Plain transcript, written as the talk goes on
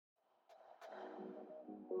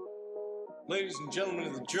Ladies and gentlemen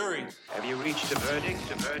of the jury. Have you reached a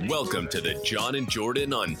verdict? Welcome to the John and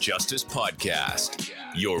Jordan on Justice podcast,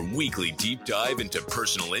 your weekly deep dive into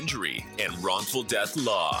personal injury and wrongful death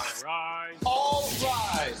law. All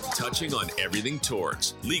rise. Touching on everything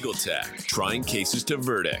torts, legal tech, trying cases to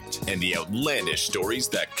verdict, and the outlandish stories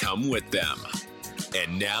that come with them.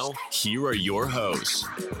 And now, here are your hosts,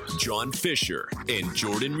 John Fisher and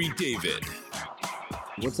Jordan Reed David.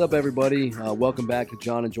 What's up, everybody? Welcome back to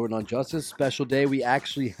John and Jordan on Justice. Special day. We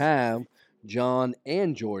actually have John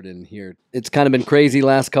and Jordan here. It's kind of been crazy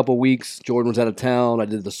last couple weeks. Jordan was out of town. I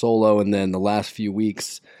did the solo, and then the last few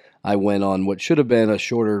weeks I went on what should have been a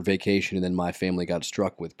shorter vacation, and then my family got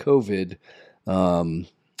struck with COVID.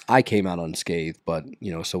 I came out unscathed, but,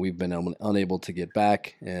 so we've been unable to get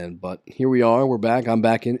back. But here we are. We're back. I'm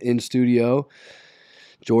back in studio.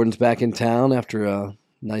 Jordan's back in town after a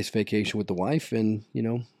nice vacation with the wife, and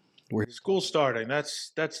we're school starting.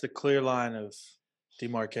 That's the clear line of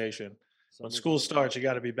demarcation. When school starts, you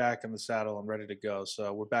got to be back in the saddle and ready to go.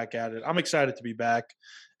 So we're back at it. I'm excited to be back,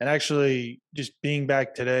 and actually, just being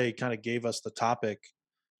back today kind of gave us the topic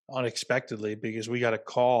unexpectedly because we got a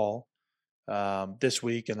call this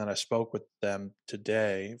week, and then I spoke with them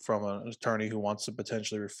today from an attorney who wants to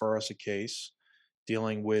potentially refer us a case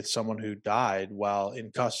dealing with someone who died while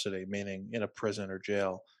in custody, meaning in a prison or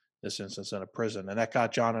jail, this instance in a prison. And that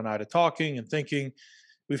got John and I to talking and thinking.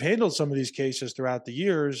 We've handled some of these cases throughout the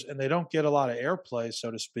years, and they don't get a lot of airplay,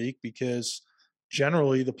 so to speak, because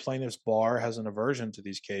generally the plaintiff's bar has an aversion to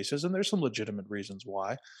these cases, and there's some legitimate reasons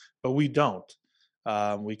why, but we don't.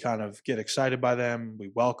 We kind of get excited by them,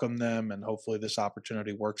 we welcome them, and hopefully this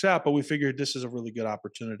opportunity works out. But we figured this is a really good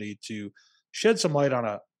opportunity to shed some light on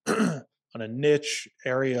a niche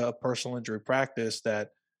area of personal injury practice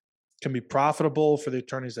that can be profitable for the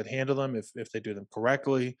attorneys that handle them if they do them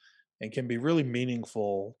correctly, and can be really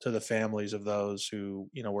meaningful to the families of those who,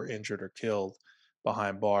 were injured or killed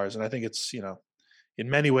behind bars. And I think it's, in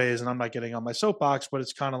many ways, and I'm not getting on my soapbox, but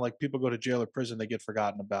it's kind of like people go to jail or prison, they get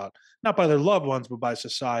forgotten about, not by their loved ones, but by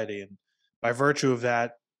society. And by virtue of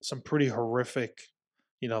that, some pretty horrific,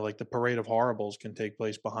 like the parade of horribles can take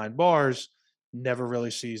place behind bars, never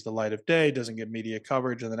really sees the light of day, doesn't get media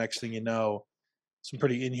coverage. And the next thing you know, some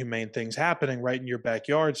pretty inhumane things happening right in your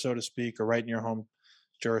backyard, so to speak, or right in your home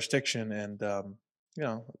jurisdiction. And,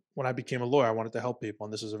 when I became a lawyer, I wanted to help people.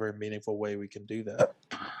 And this is a very meaningful way we can do that.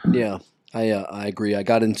 Yeah, I agree. I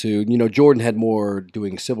got into, Jordan had more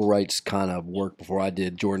doing civil rights kind of work before I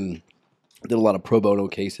did. Jordan did a lot of pro bono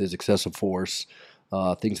cases, excessive force,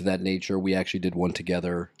 things of that nature. We actually did one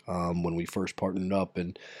together when we first partnered up.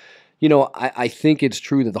 And, I think it's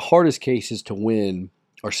true that the hardest cases to win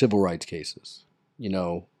are civil rights cases.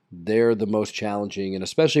 They're the most challenging, and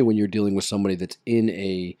especially when you're dealing with somebody that's in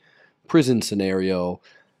a prison scenario,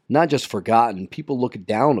 not just forgotten, people look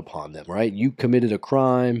down upon them, right? You committed a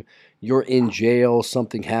crime, you're in jail,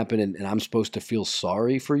 something happened, and I'm supposed to feel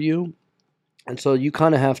sorry for you. And so you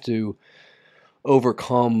kind of have to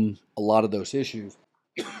overcome a lot of those issues,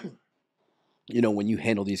 when you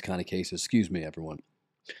handle these kind of cases. Excuse me, everyone.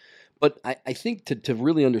 But I think to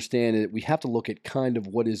really understand it, we have to look at kind of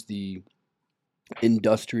what is the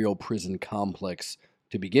industrial prison complex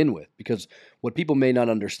to begin with. Because what people may not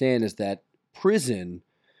understand is that prison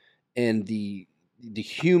and the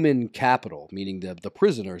human capital, meaning the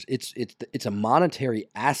prisoners, it's a monetary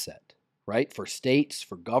asset, right? For states,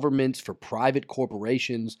 for governments, for private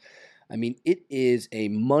corporations. I mean, it is a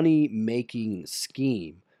money-making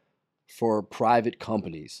scheme for private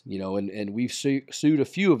companies, and we've sued a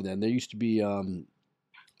few of them. There used to be,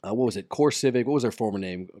 what was it, CoreCivic? What was their former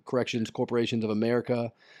name? Corrections Corporations of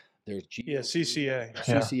America. There's CCA.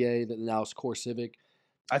 CCA, that now is CoreCivic.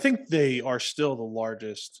 I think they are still the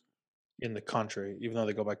largest in the country, even though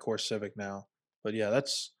they go by CoreCivic now. But yeah,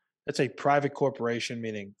 that's a private corporation,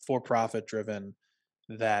 meaning for-profit driven,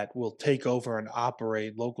 that will take over and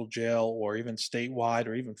operate local jail or even statewide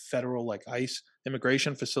or even federal, like ICE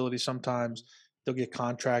immigration facilities. Sometimes they'll get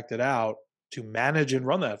contracted out to manage and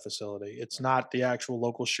run that facility. It's not the actual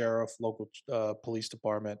local sheriff, local police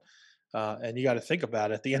department. And you got to think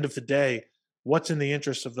about it. At the end of the day, what's in the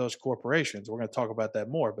interest of those corporations? We're going to talk about that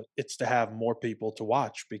more, but it's to have more people to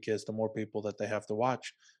watch, because the more people that they have to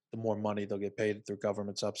watch, the more money they'll get paid through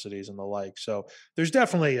government subsidies and the like. So there's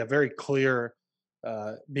definitely a very clear,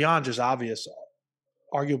 beyond just obvious,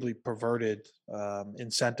 arguably perverted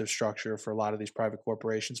incentive structure for a lot of these private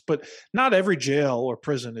corporations. But not every jail or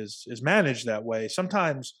prison is managed that way.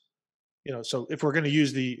 Sometimes, so if we're going to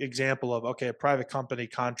use the example of, okay, a private company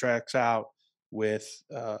contracts out with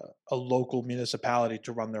a local municipality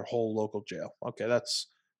to run their whole local jail. Okay, that's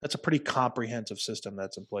that's a pretty comprehensive system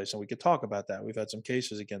that's in place, and we could talk about that. We've had some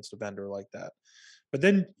cases against a vendor like that. But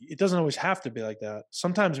then it doesn't always have to be like that.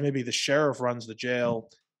 Sometimes maybe the sheriff runs the jail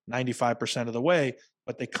 95% of the way,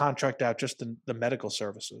 but they contract out just the medical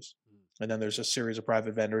services. And then there's a series of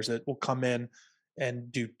private vendors that will come in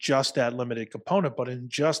and do just that limited component. But in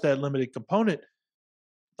just that limited component,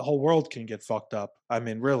 the whole world can get fucked up. I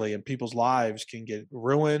mean, really, and people's lives can get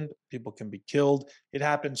ruined. People can be killed. It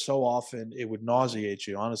happens so often, it would nauseate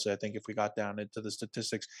you. Honestly, I think if we got down into the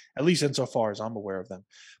statistics, at least insofar as I'm aware of them.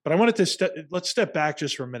 But I wanted to let's step back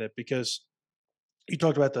just for a minute because you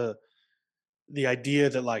talked about the idea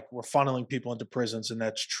that like we're funneling people into prisons, and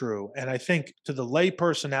that's true. And I think to the lay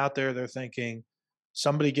person out there, they're thinking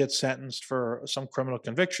somebody gets sentenced for some criminal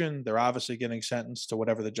conviction. They're obviously getting sentenced to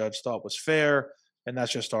whatever the judge thought was fair, and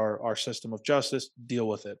that's just our system of justice. Deal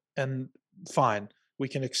with it, and fine, we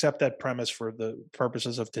can accept that premise for the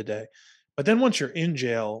purposes of today. But then once you're in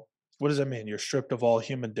jail, what does that mean? You're stripped of all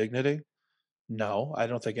human dignity? No, I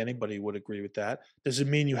don't think anybody would agree with that. Does it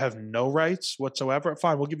mean you have no rights whatsoever?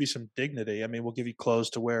 Fine, we'll give you some dignity. I mean, we'll give you clothes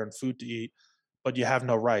to wear and food to eat, but you have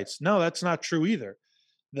no rights. No, that's not true either.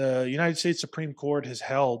 The United States Supreme Court has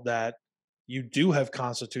held that you do have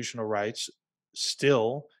constitutional rights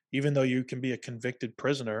still, even though you can be a convicted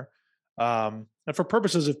prisoner. And for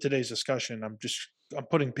purposes of today's discussion, I'm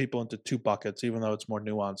putting people into two buckets, even though it's more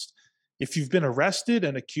nuanced. If you've been arrested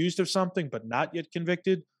and accused of something but not yet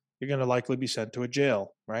convicted, you're going to likely be sent to a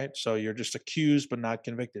jail, right? So you're just accused but not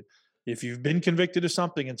convicted. If you've been convicted of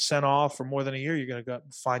something and sent off for more than a year, you're going to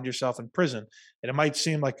find yourself in prison. And it might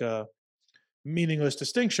seem like a meaningless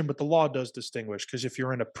distinction, but the law does distinguish, because if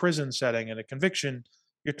you're in a prison setting and a conviction,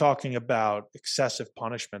 you're talking about excessive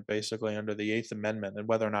punishment, basically under the Eighth Amendment, and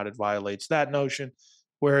whether or not it violates that notion.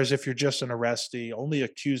 Whereas if you're just an arrestee, only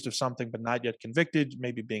accused of something but not yet convicted,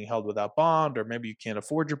 maybe being held without bond, or maybe you can't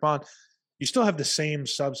afford your bond, you still have the same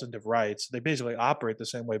substantive rights. They basically operate the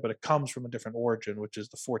same way, but it comes from a different origin, which is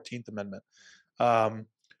the 14th Amendment.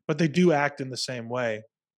 But they do act in the same way.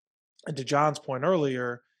 And to John's point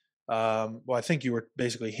earlier, well, I think you were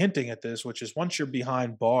basically hinting at this, which is once you're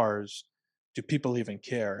behind bars, do people even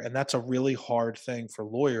care? And that's a really hard thing for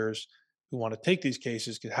lawyers who want to take these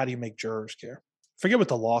cases, because how do you make jurors care? Forget what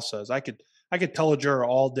the law says. I could tell a juror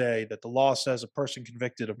all day that the law says a person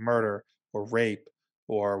convicted of murder or rape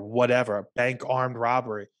or whatever, bank armed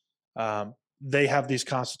robbery, they have these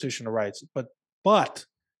constitutional rights. But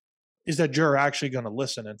is that juror actually going to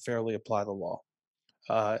listen and fairly apply the law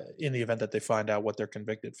in the event that they find out what they're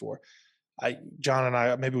convicted for? John and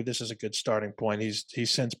I, maybe this is a good starting point.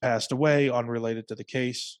 He's since passed away, unrelated to the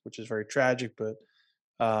case, which is very tragic. But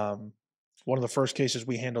one of the first cases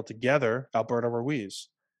we handled together, Alberto Ruiz,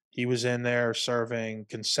 he was in there serving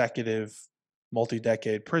consecutive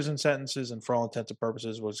multi-decade prison sentences, and for all intents and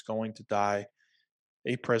purposes was going to die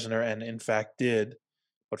a prisoner, and in fact did,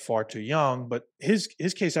 but far too young. But his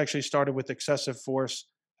case actually started with excessive force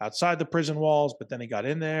outside the prison walls, but then he got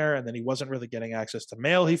in there, and then he wasn't really getting access to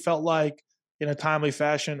mail, he felt like, in a timely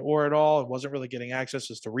fashion or at all. It wasn't really getting access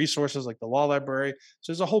to resources like the law library.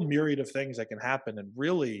 So there's a whole myriad of things that can happen and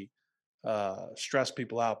really stress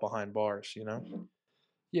people out behind bars, you know?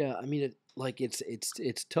 Yeah, I mean,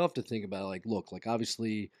 it's tough to think about. Like, look, like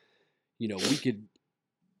obviously, we could.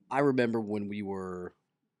 I remember when we were,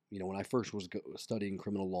 when I first was studying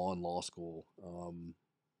criminal law in law school.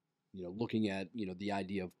 Looking at the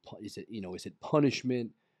idea of is it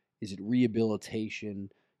punishment, is it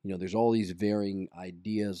rehabilitation? There's all these varying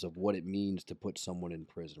ideas of what it means to put someone in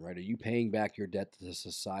prison, right? Are you paying back your debt to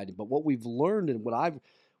society? But what we've learned and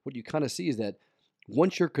what you kind of see is that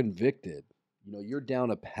once you're convicted, you're down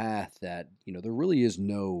a path that, there really is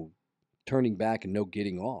no turning back and no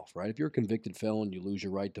getting off, right? If you're a convicted felon, you lose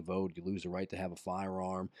your right to vote, you lose the right to have a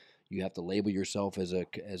firearm, you have to label yourself as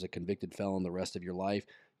a convicted felon the rest of your life.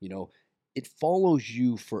 It follows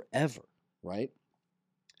you forever, right?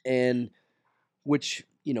 And which,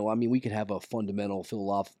 we could have a fundamental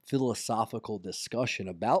philosophical discussion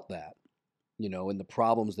about that, and the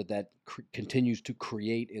problems that continues to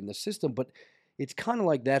create in the system. But it's kind of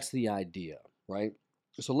like that's the idea, right?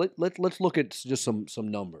 So let's look at just some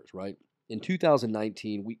numbers, right? In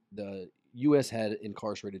 2019, the U.S. had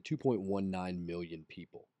incarcerated 2.19 million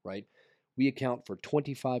people, right? We account for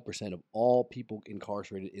 25% of all people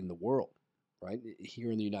incarcerated in the world, right?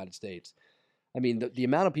 Here in the United States. I mean, the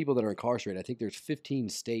amount of people that are incarcerated, I think there's 15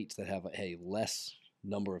 states that have a less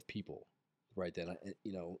number of people right then,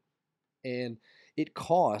 and it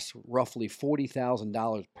costs roughly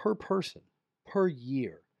 $40,000 per person per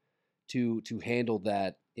year to handle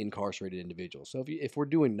that incarcerated individual. So if we're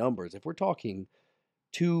doing numbers, if we're talking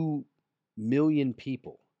 2 million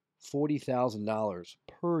people $40,000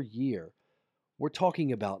 per year. We're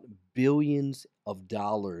talking about billions of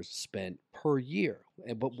dollars spent per year.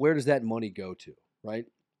 But where does that money go to, right?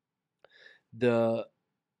 The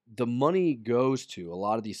money goes to a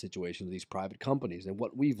lot of these situations, these private companies. And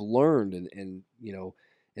what we've learned, and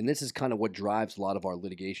this is kind of what drives a lot of our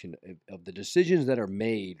litigation of the decisions that are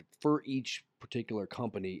made for each particular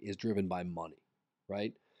company is driven by money,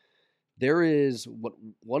 right? There is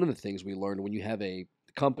one of the things we learned when you have a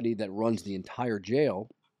company that runs the entire jail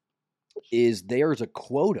is there's a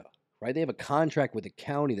quota, right? They have a contract with the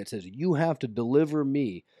county that says you have to deliver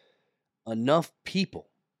me enough people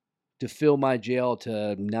to fill my jail to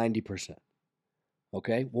 90%.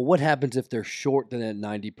 Okay? Well, what happens if they're short than that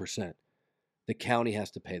 90%? The county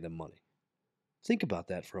has to pay them money. Think about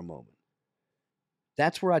that for a moment.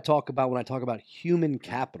 That's where I talk about when I talk about human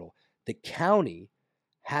capital. The county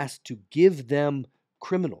has to give them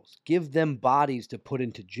criminals, give them bodies to put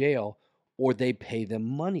into jail, or they pay them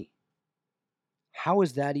money. How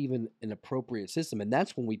is that even an appropriate system? And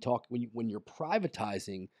that's when we talk, when you're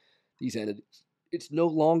privatizing these entities, it's no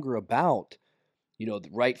longer about, the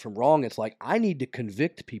right from wrong. It's like, I need to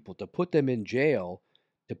convict people to put them in jail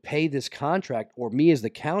to pay this contract, or me as the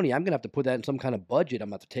county, I'm going to have to put that in some kind of budget. I'm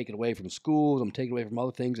going to have to take it away from schools. I'm taking it away from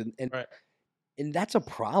other things. And Right. And that's a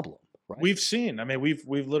problem, right?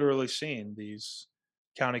 We've literally seen these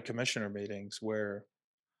county commissioner meetings where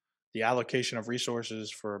the allocation of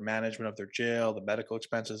resources for management of their jail, the medical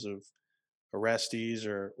expenses of arrestees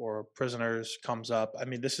or prisoners comes up. I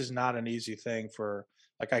mean, this is not an easy thing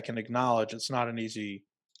I can acknowledge it's not an easy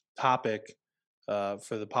topic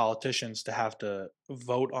for the politicians to have to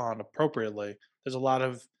vote on appropriately. There's a lot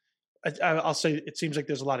of, I'll say, it seems like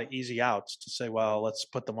there's a lot of easy outs to say, well, let's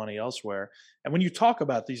put the money elsewhere. And when you talk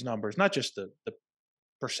about these numbers, not just the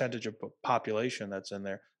percentage of population that's in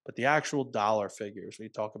there, but the actual dollar figures we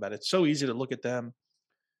talk about, it's so easy to look at them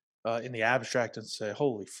in the abstract and say,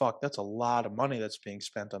 holy fuck, that's a lot of money that's being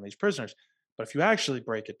spent on these prisoners. But if you actually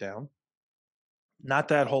break it down, not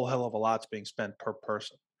that whole hell of a lot's being spent per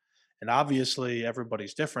person. And obviously,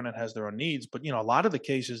 everybody's different and has their own needs. But a lot of the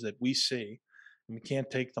cases that we see, and we can't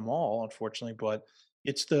take them all, unfortunately, but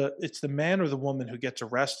it's the man or the woman who gets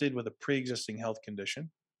arrested with a pre-existing health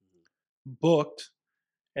condition, booked,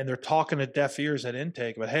 and they're talking to deaf ears at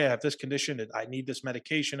intake. But hey, I have this condition. I need this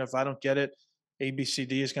medication. If I don't get it,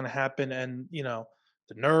 ABCD is going to happen. And the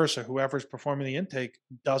nurse or whoever's performing the intake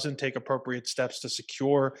doesn't take appropriate steps to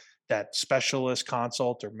secure that specialist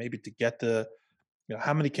consult, or maybe to get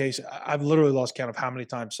how many cases I've literally lost count of how many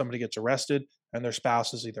times somebody gets arrested and their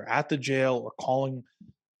spouse is either at the jail or calling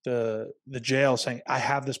the jail saying, I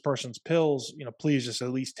have this person's pills, please just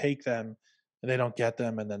at least take them, and they don't get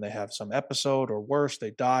them, and then they have some episode, or worse,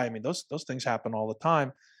 they die. I mean, those things happen all the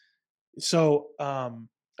time. So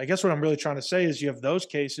I guess what I'm really trying to say is you have those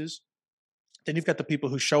cases, then you've got the people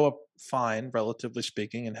who show up fine, relatively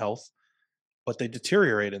speaking, in health, but they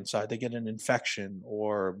deteriorate inside. They get an infection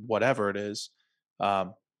or whatever it is.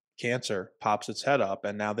 Cancer pops its head up,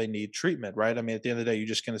 and now they need treatment, right? I mean, at the end of the day, you're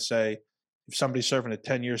just going to say, if somebody's serving a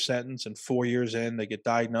 10-year sentence and 4 years in, they get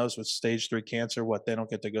diagnosed with stage 3 cancer, what, they don't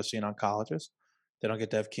get to go see an oncologist? They don't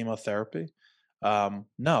get to have chemotherapy?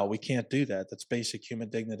 No, we can't do that. That's basic human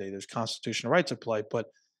dignity. There's constitutional rights at play, but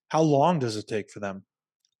how long does it take for them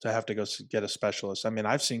to have to go get a specialist? I mean,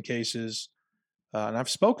 I've seen cases, and I've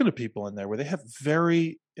spoken to people in there where they have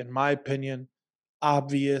very, in my opinion,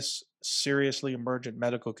 obvious, seriously emergent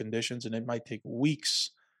medical conditions, and it might take weeks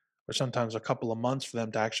or sometimes a couple of months for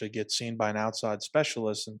them to actually get seen by an outside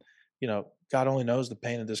specialist. And, God only knows the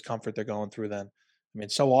pain and discomfort they're going through then. I mean,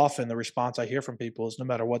 so often the response I hear from people is no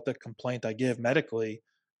matter what the complaint I give medically,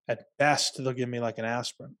 at best, they'll give me like an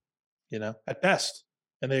aspirin, at best.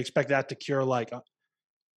 And they expect that to cure like a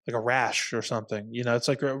rash or something. It's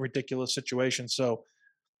like a ridiculous situation. So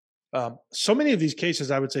many of these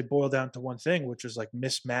cases, I would say, boil down to one thing, which is like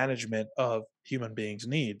mismanagement of human beings'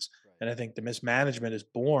 needs. Right. And I think the mismanagement is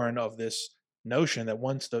born of this notion that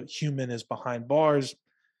once the human is behind bars,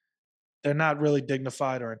 they're not really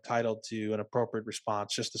dignified or entitled to an appropriate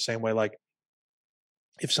response. Just the same way, like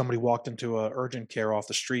if somebody walked into a urgent care off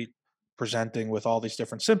the street presenting with all these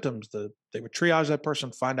different symptoms, they would triage that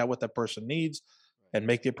person, find out what that person needs, and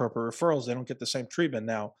make the appropriate referrals. They don't get the same treatment.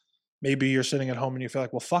 Now, maybe you're sitting at home and you feel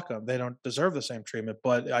like, well, fuck them. They don't deserve the same treatment.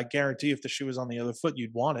 But I guarantee if the shoe was on the other foot,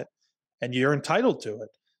 you'd want it, and you're entitled to it.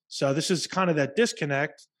 So this is kind of that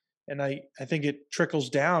disconnect. And I think it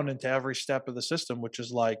trickles down into every step of the system, which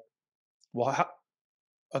is like, well, how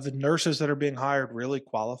are the nurses that are being hired really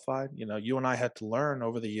qualified? You and I had to learn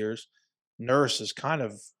over the years, nurse is kind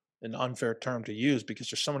of an unfair term to use because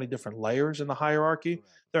there's so many different layers in the hierarchy.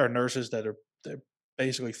 There are nurses that are they're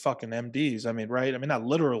basically fucking MDs. I mean, right? I mean, not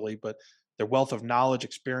literally, but their wealth of knowledge,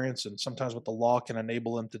 experience, and sometimes what the law can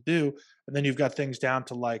enable them to do. And then you've got things down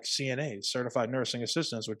to like CNAs, certified nursing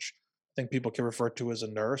assistants, which I think people can refer to as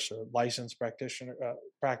a nurse or licensed practitioner,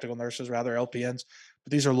 practical nurses, rather LPNs.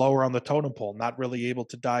 But these are lower on the totem pole, not really able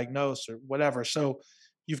to diagnose or whatever. So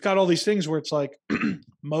you've got all these things where it's like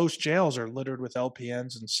most jails are littered with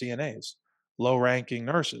LPNs and CNAs, low ranking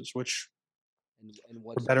nurses, which And for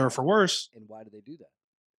what's better or for worse, and why do they do that?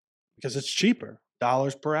 because it's cheaper,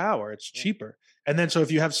 dollars per hour. It's cheaper. And then so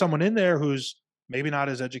if you have someone in there who's maybe not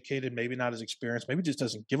as educated, maybe not as experienced, maybe just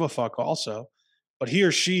doesn't give a fuck also, but he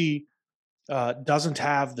or she doesn't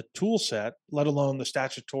have the tool set, let alone the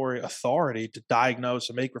statutory authority to diagnose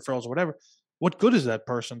and make referrals or whatever. What good is that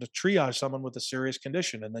person to triage someone with a serious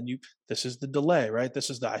condition? And then this is the delay, right? This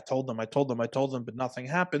is the I told them, but nothing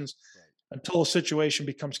happens until a situation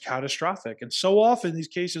becomes catastrophic. And so often these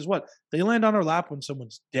cases, what they land on our lap when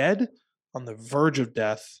someone's dead, on the verge of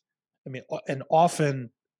death. I mean, and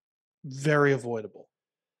often very avoidable.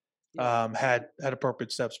 Had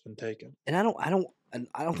appropriate steps been taken. And I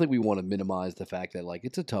don't think we want to minimize the fact that like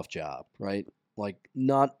it's a tough job, right? Like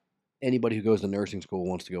not anybody who goes to nursing school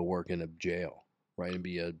wants to go work in a jail, right, and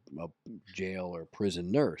be a jail or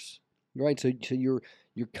prison nurse, right? So you're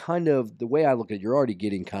kind of the way I look at it, you're already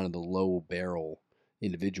getting kind of the low barrel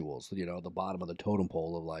individuals, the bottom of the totem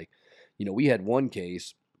pole of like, we had one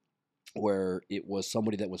case where it was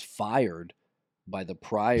somebody that was fired by the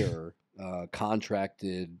prior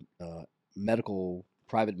contracted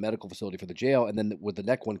private medical facility for the jail, and then with the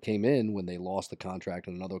next one came in when they lost the contract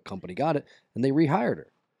and another company got it, and they rehired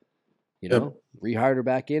her. Rehired her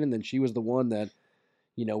back in, and then she was the one that,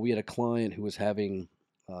 we had a client who was having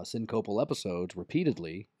syncopal episodes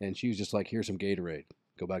repeatedly, and she was just like, "Here's some Gatorade,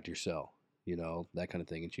 go back to your cell," that kind of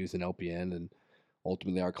thing. And she was an LPN, and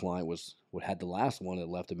ultimately our client had the last one that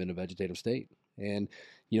left him in a vegetative state. And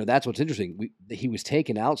that's what's interesting. He was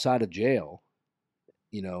taken outside of jail,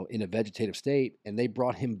 in a vegetative state, and they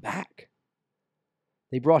brought him back.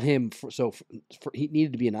 They brought him he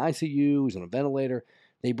needed to be in ICU. He's on a ventilator.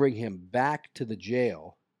 They bring him back to the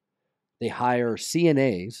jail. They hire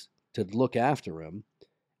CNAs to look after him.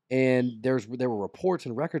 And there were reports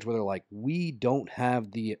and records where they're like, we don't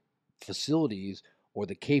have the facilities or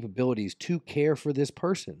the capabilities to care for this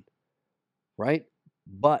person, right?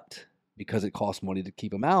 But because it costs money to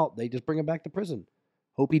keep him out, they just bring him back to prison.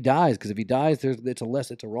 Hope he dies, because if he dies,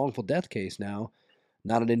 it's a wrongful death case now,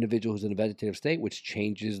 not an individual who's in a vegetative state, which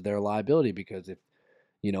changes their liability. Because if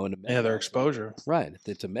their exposure, right? If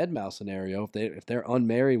it's a med mal scenario, if they're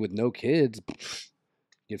unmarried with no kids,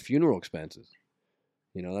 get funeral expenses.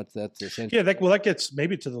 That's essentially. Yeah, that gets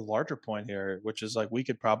maybe to the larger point here, which is like we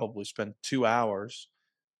could probably spend 2 hours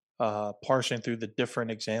parsing through the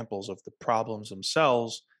different examples of the problems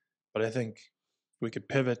themselves, but I think we could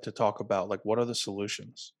pivot to talk about like what are the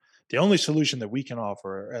solutions. The only solution that we can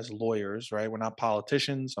offer as lawyers, right? We're not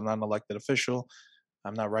politicians. I'm not an elected official.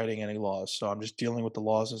 I'm not writing any laws, so I'm just dealing with the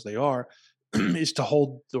laws as they are. Is to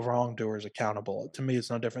hold the wrongdoers accountable. To me, it's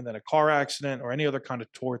no different than a car accident or any other kind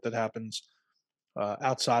of tort that happens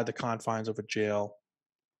outside the confines of a jail,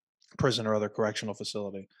 prison, or other correctional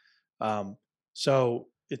facility. So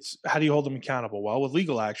it's how do you hold them accountable? Well, with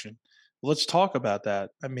legal action. Let's talk about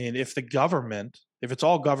that. I mean, if it's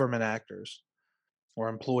all government actors or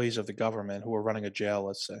employees of the government who are running a jail,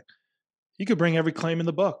 let's say, you could bring every claim in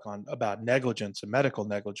the book about negligence and medical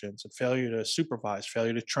negligence and failure to supervise,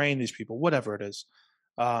 failure to train these people, whatever it is.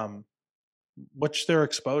 What's their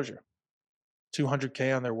exposure?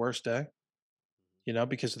 200K on their worst day?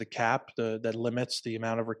 Because of the cap that limits the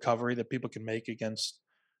amount of recovery that people can make against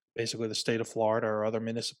basically the state of Florida or other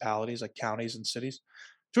municipalities like counties and cities.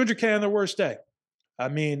 200K on their worst day. I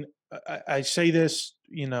mean, I say this,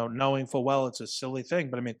 knowing full well it's a silly thing,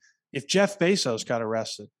 but I mean, if Jeff Bezos got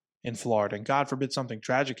arrested in Florida and God forbid something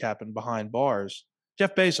tragic happened behind bars,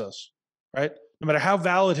 Jeff Bezos, right? No matter how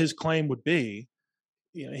valid his claim would be,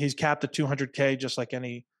 he's capped at 200K just like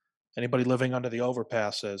anybody living under the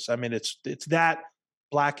overpass is. I mean, it's that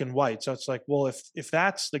black and white. So it's like, well, if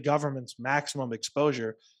that's the government's maximum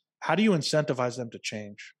exposure, how do you incentivize them to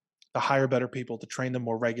change, to hire better people, to train them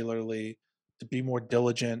more regularly, to be more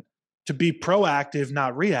diligent, to be proactive,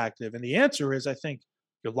 not reactive? And the answer is, I think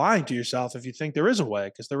you're lying to yourself if you think there is a way,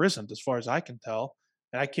 because there isn't, as far as I can tell.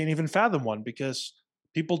 And I can't even fathom one, because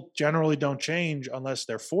people generally don't change unless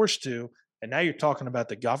they're forced to. And now you're talking about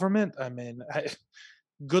the government. I mean,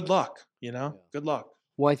 good luck, good luck.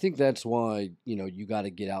 Well, I think that's why, you got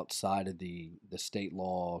to get outside of the state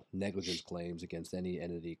law negligence claims against any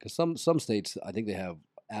entity, because some states, I think they have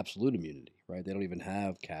absolute immunity, right? They don't even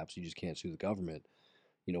have caps. You just can't sue the government.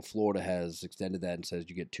 Florida has extended that and says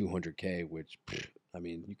you get 200K, which, I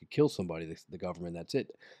mean, you could kill somebody, the government, that's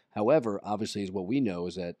it. However, obviously, is what we know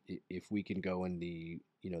is that if we can go in the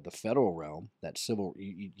federal realm, that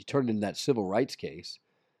you turn it into that civil rights case,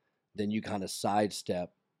 then you kind of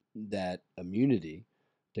sidestep that immunity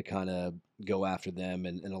to kind of go after them,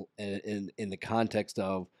 and in the context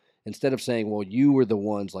of, instead of saying, well, you were the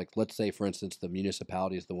ones, like, let's say, for instance, the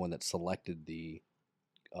municipality is the one that selected the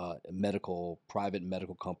private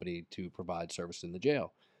medical company to provide service in the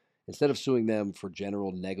jail. Instead of suing them for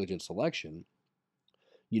general negligent selection,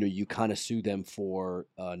 you kind of sue them for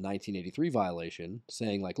a 1983 violation,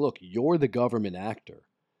 saying, like, look, you're the government actor.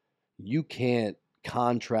 You can't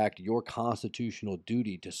contract your constitutional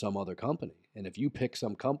duty to some other company. And if you pick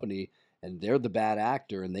some company and they're the bad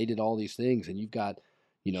actor and they did all these things, and we've got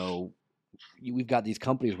these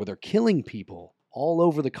companies where they're killing people all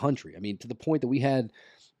over the country. I mean, to the point that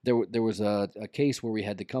there was a case where we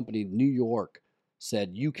had the company New York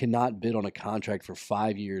said, you cannot bid on a contract for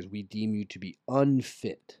 5 years. We deem you to be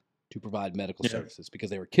unfit to provide medical services, because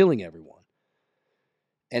they were killing everyone.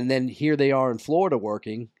 And then here they are in Florida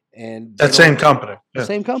working, and that same company, the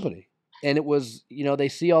same company. And it was, they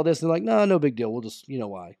see all this and they're like, no big deal. We'll just,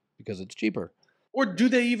 why? Because it's cheaper. Or do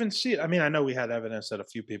they even see it? I mean, I know we had evidence that a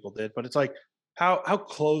few people did, but it's like, how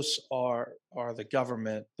close are the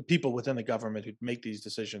government, the people within the government who make these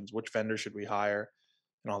decisions? Which vendor should we hire,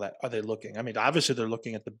 and all that? Are they looking? I mean, obviously they're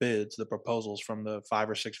looking at the bids, the proposals from the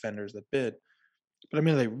 5 or 6 vendors that bid. But I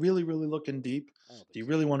mean, are they really, really looking deep? Do you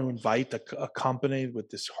really want to invite a company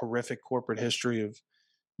with this horrific corporate history of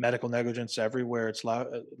medical negligence everywhere it's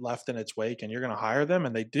left in its wake, and you're going to hire them?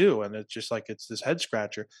 And they do, and it's just like, it's this head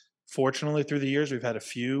scratcher. Fortunately, through the years, we've had a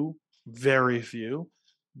few, very few,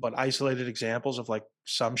 but isolated examples of, like,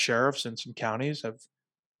 some sheriffs in some counties have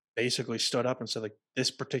basically stood up and said, like, this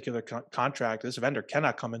particular contract, this vendor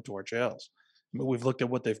cannot come into our jails. I mean, we've looked at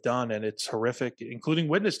what they've done, and it's horrific, including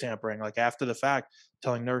witness tampering, like after the fact,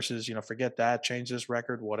 telling nurses, forget that, change this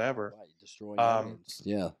record, whatever. Right, destroying evidence.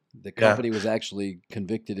 Yeah, the company was actually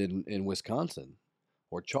convicted in Wisconsin,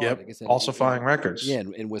 or charged. Yep. Like I said, Falsifying records. Yeah,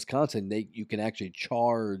 in Wisconsin, you can actually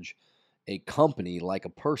charge a company like a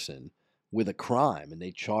person with a crime, and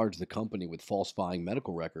they charge the company with falsifying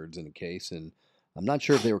medical records in a case. And I'm not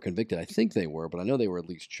sure if they were convicted. I think they were, but I know they were at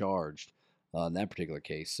least charged in that particular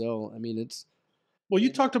case. So, I mean, it's... Well, you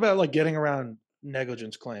talked about, like, getting around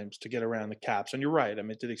negligence claims to get around the caps, and you're right. I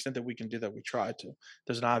mean, to the extent that we can do that, we try to.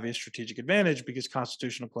 There's an obvious strategic advantage because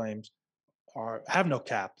constitutional claims have no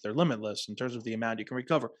cap; they're limitless in terms of the amount you can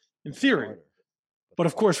recover, in theory. But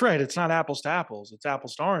of course, right, it's not apples to apples; it's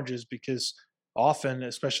apples to oranges, because often,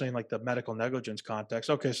 especially in, like, the medical negligence context.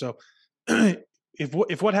 Okay, so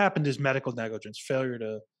if what happened is medical negligence, failure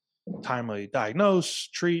to timely diagnose,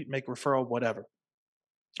 treat, make referral, whatever.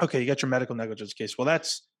 Okay, you got your medical negligence case. Well,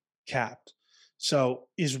 that's capped. So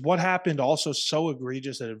is what happened also so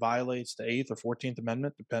egregious that it violates the 8th or 14th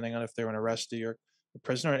Amendment, depending on if they're an arrestee or a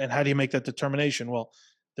prisoner? And how do you make that determination? Well,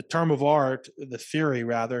 the term of art, the theory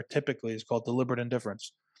rather, typically is called deliberate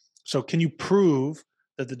indifference. So can you prove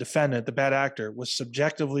that the defendant, the bad actor, was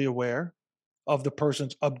subjectively aware of the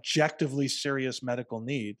person's objectively serious medical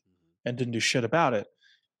need and didn't do shit about it?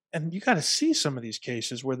 And you got to see some of these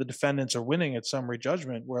cases where the defendants are winning at summary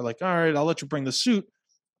judgment, where, like, all right, I'll let you bring the suit,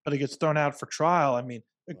 but it gets thrown out for trial. I mean,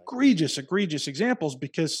 egregious examples,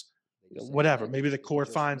 because whatever, maybe the court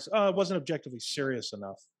finds, it wasn't objectively serious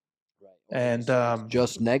enough. And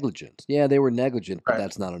just negligence. Yeah, they were negligent, but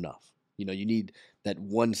that's not enough. You need that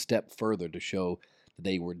one step further to show that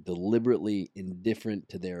they were deliberately indifferent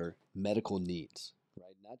to their medical needs.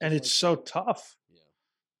 Right? And it's so tough. Yeah.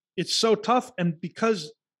 It's so tough. And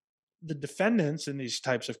because the defendants in these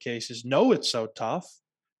types of cases know it's so tough,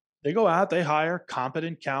 they go out, they hire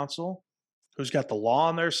competent counsel who's got the law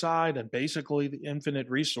on their side and basically the infinite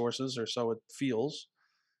resources, or so it feels,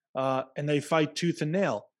 and they fight tooth and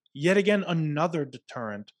nail. Yet again, another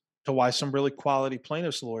deterrent to why some really quality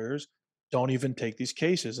plaintiffs' lawyers don't even take these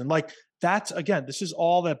cases. And, like, that's, again, this is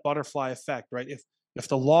all that butterfly effect, right? If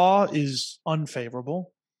the law is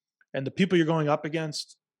unfavorable and the people you're going up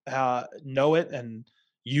against know it and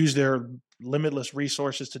use their limitless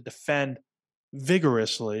resources to defend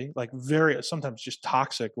vigorously, like very sometimes just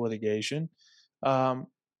toxic litigation. And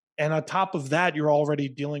on top of that, you're already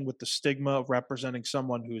dealing with the stigma of representing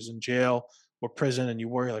someone who's in jail or prison, and you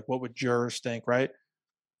worry, like, what would jurors think, right?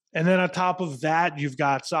 And then on top of that, you've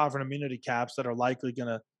got sovereign immunity caps that are likely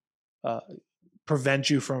going to prevent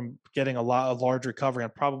you from getting a large recovery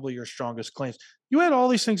on probably your strongest claims. You add all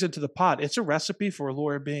these things into the pot. It's a recipe for a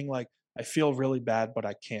lawyer being like, I feel really bad, but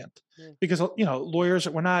I can't. Yeah. Because lawyers,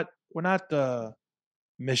 we're not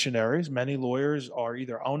missionaries. Many lawyers are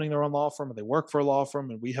either owning their own law firm or they work for a law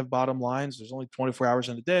firm, and we have bottom lines. There's only 24 hours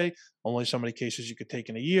in a day, only so many cases you could take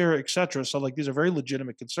in a year, et cetera. So like these are very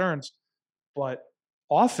legitimate concerns, but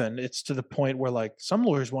often it's to the point where like some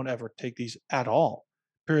lawyers won't ever take these at all.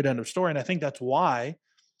 Period. End of story. And I think that's why,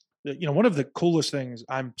 one of the coolest things,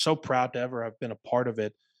 I'm so proud to ever have been a part of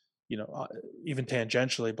it, even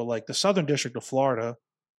tangentially, but like the Southern District of Florida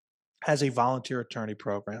has a volunteer attorney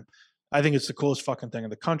program. I think it's the coolest fucking thing in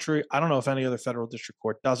the country. I don't know if any other federal district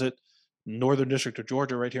court does it. Northern District of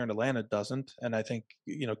Georgia, right here in Atlanta, doesn't, and I think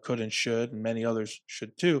could and should, and many others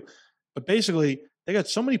should too. But basically, they got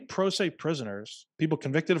so many pro se prisoners, people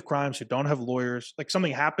convicted of crimes who don't have lawyers. Like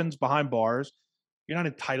something happens behind bars, you're not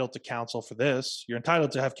entitled to counsel for this. You're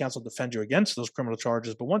entitled to have counsel defend you against those criminal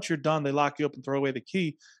charges. But once you're done, they lock you up and throw away the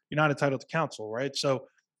key. You're not entitled to counsel, right? So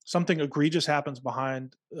something egregious happens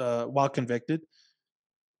behind while convicted.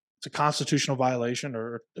 It's a constitutional violation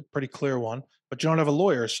or a pretty clear one, but you don't have a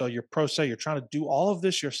lawyer. So you're pro se. You're trying to do all of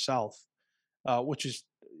this yourself, which is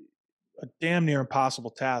a damn near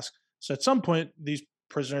impossible task. So at some point, these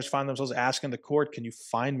prisoners find themselves asking the court, can you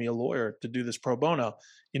find me a lawyer to do this pro bono?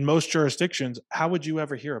 In most jurisdictions, how would you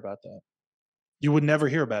ever hear about that? You would never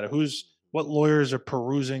hear about it. What lawyers are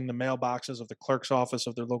perusing the mailboxes of the clerk's office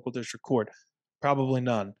of their local district court? Probably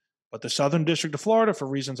none. But the Southern District of Florida, for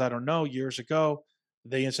reasons I don't know, years ago,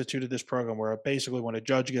 they instituted this program where basically when a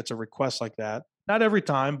judge gets a request like that, not every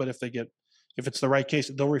time, but if it's the right case,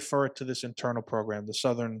 they'll refer it to this internal program, the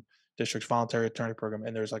Southern District's Voluntary Attorney Program.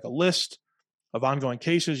 And there's like a list of ongoing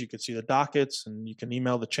cases. You could see the dockets and you can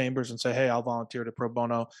email the chambers and say, hey, I'll volunteer to pro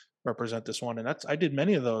bono represent this one. And I did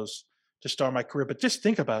many of those to start my career. But just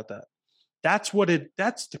think about that. That's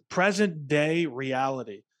the present day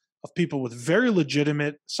reality of people with very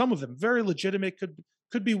legitimate, some of them very legitimate,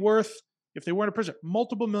 could be worth, if they weren't in prison,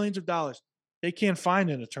 multiple millions of dollars. They can't find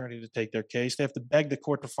an attorney to take their case. They have to beg the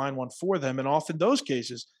court to find one for them. And often those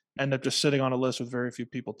cases end up just sitting on a list with very few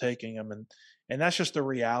people taking them. And that's just the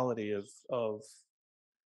reality of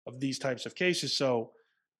these types of cases. So,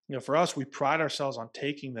 for us, we pride ourselves on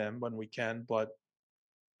taking them when we can. But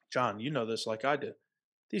John, you know this like I did.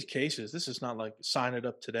 These cases, this is not like sign it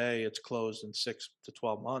up today, it's closed in 6 to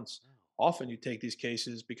 12 months. Often you take these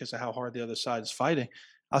cases because of how hard the other side is fighting.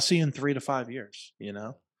 I'll see you in 3 to 5 years,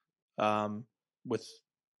 with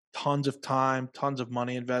tons of time, tons of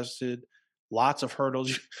money invested, lots of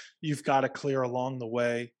hurdles you've got to clear along the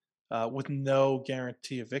way, with no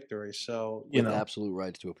guarantee of victory. So, with absolute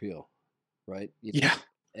rights to appeal, right? Yeah.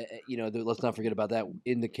 Let's not forget about that.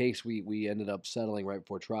 In the case we ended up settling right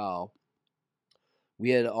before trial, we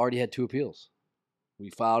had already had 2 appeals. We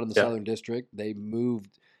filed in the Southern District.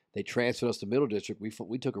 They transferred us to Middle District.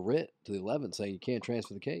 We took a writ to the 11th saying you can't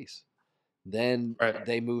transfer the case. Then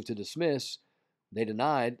they moved to dismiss. They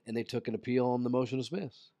denied, and they took an appeal on the motion to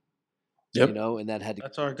dismiss. Yep. And that had to.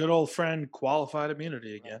 That's our good old friend qualified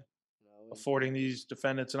immunity again, affording these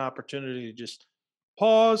defendants an opportunity to just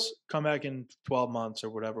pause, come back in 12 months or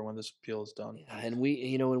whatever when this appeal is done. Yeah, and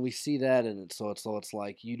when we see that, and it's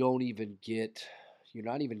like you're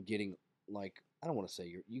not even getting, like, I don't want to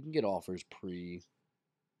say you can get offers pre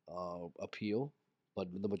appeal, but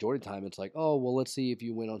the majority of the time it's like, oh, well, let's see if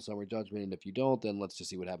you win on summary judgment, and if you don't, then let's just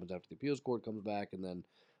see what happens after the appeals court comes back, and then,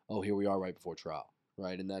 oh, here we are right before trial,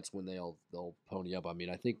 right? And that's when they'll pony up. I mean,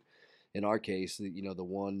 I think in our case,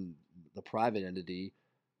 the private entity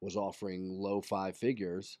was offering low 5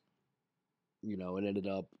 figures, and ended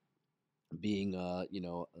up being a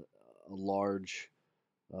large,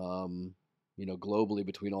 globally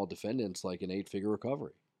between all defendants, like an 8-figure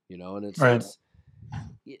recovery, and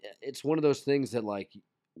it's one of those things that, like,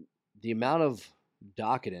 the amount of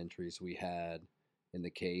docket entries we had in the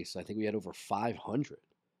case, I think we had over 500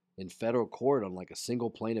 in federal court on like a single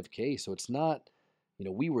plaintiff case. So it's not,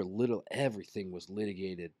 everything was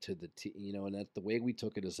litigated to the and that's the way we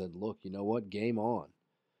took it, is said, look, you know what, game on,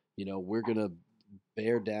 we're going to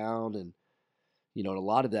bear down. And, and a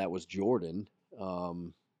lot of that was Jordan,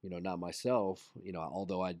 not myself,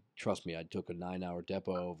 although I took a 9-hour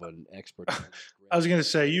depo of an expert. I was going to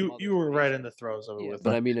say, you were right in the throes of it. Yeah,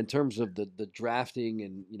 but I mean, in terms of the drafting,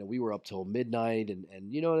 and, we were up till midnight, and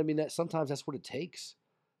you know what I mean? That sometimes that's what it takes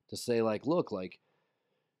to say, like, look, like,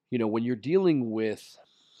 when you're dealing with,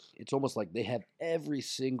 it's almost like they have every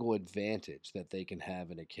single advantage that they can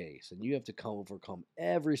have in a case, and you have to overcome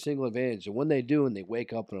every single advantage. And when they do, and they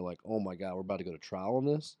wake up and they're like, oh my God, we're about to go to trial on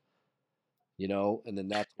this. And then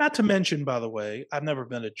that's Not to mention, by the way, I've never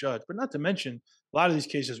been a judge, but not to mention, a lot of these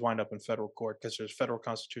cases wind up in federal court because there's federal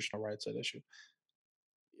constitutional rights at issue.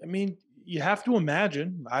 I mean, you have to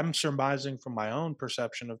imagine, I'm surmising from my own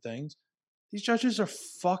perception of things, these judges are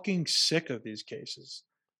fucking sick of these cases.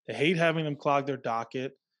 They hate having them clog their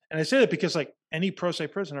docket. And I say that because, like, any pro se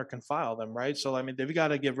prisoner can file them, right? So, I mean, they've got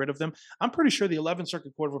to get rid of them. I'm pretty sure the 11th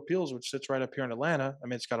Circuit Court of Appeals, which sits right up here in Atlanta, I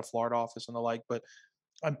mean, it's got a Florida office and the like, but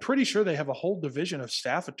I'm pretty sure they have a whole division of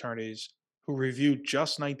staff attorneys who review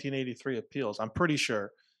just 1983 appeals. I'm pretty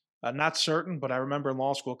sure. Not certain, but I remember in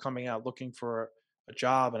law school coming out looking for a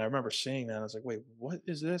job, and I remember seeing that. I was like, "Wait, what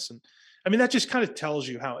is this?" And I mean, that just kind of tells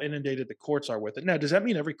you how inundated the courts are with it. Now, does that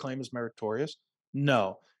mean every claim is meritorious?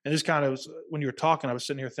 No. And this kind of was, when you were talking, I was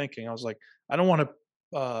sitting here thinking, I was like, I don't want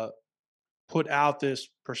to put out this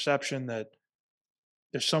perception that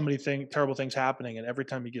there's so many terrible things happening, and every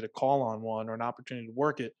time you get a call on one or an opportunity to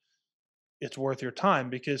work it, it's worth your time,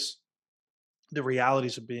 because the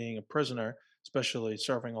realities of being a prisoner, especially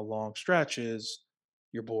serving a long stretch, is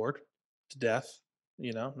you're bored to death,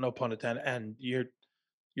 no pun intended, and you're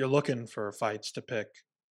looking for fights to pick.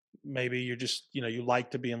 Maybe you're just, you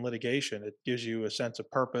like to be in litigation. It gives you a sense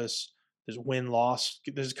of purpose. There's win loss.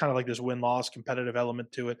 There's kind of like this win loss competitive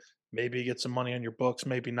element to it. Maybe you get some money on your books,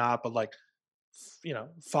 maybe not, but like,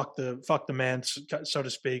 fuck the man, so to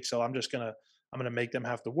speak. So I'm gonna make them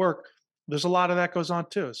have to work. There's a lot of that goes on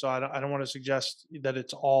too. So I don't want to suggest that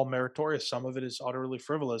it's all meritorious. Some of it is utterly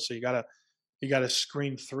frivolous. So you gotta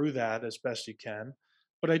screen through that as best you can.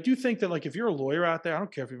 But I do think that, like, if you're a lawyer out there, I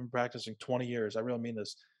don't care if you've been practicing 20 years. I really mean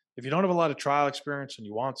this. If you don't have a lot of trial experience and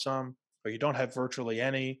you want some, or you don't have virtually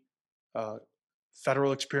any uh,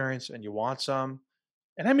 federal experience and you want some,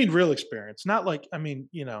 and I mean real experience, not like, I mean,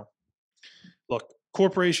 look,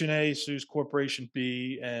 Corporation A sues Corporation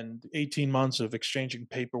B, and 18 months of exchanging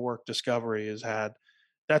paperwork discovery has had.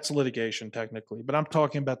 That's litigation technically, but I'm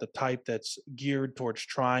talking about the type that's geared towards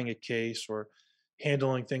trying a case or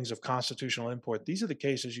handling things of constitutional import. These are the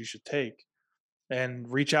cases you should take, and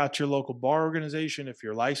reach out to your local bar organization. If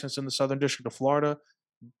you're licensed in the Southern District of Florida,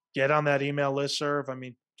 get on that email listserv. I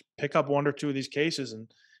mean, pick up one or two of these cases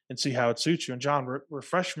and see how it suits you. And John,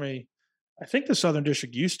 refresh me. I think the Southern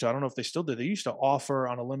District used to. I don't know if they still do. They used to offer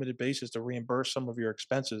on a limited basis to reimburse some of your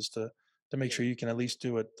expenses to make sure you can at least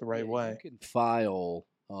do it the right Yeah, you way. can file.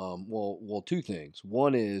 Two things.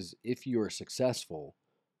 One is if you are successful,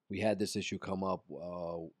 we had this issue come up.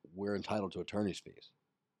 We're entitled to attorney's fees,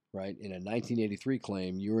 right? In a 1983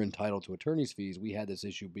 claim, you're entitled to attorney's fees. We had this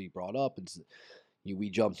issue be brought up, and we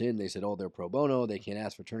jumped in. They said, "Oh, they're pro bono. They can't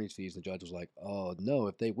ask for attorney's fees." The judge was like, "Oh, no.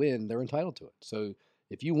 If they win, they're entitled to it. So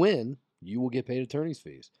if you win, you will get paid attorney's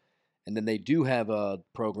fees." And then they do have a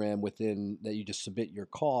program within that you just submit your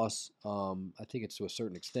costs. I think it's to a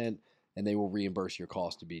certain extent, and they will reimburse your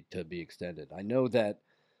cost to be extended. I know that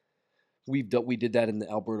we did that in the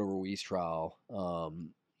Alberto Ruiz trial, and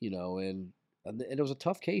it was a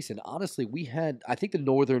tough case. And honestly, I think I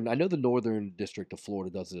know the Northern District of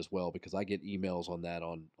Florida does it as well, because I get emails on that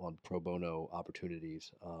on pro bono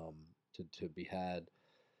opportunities to be had.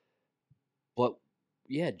 But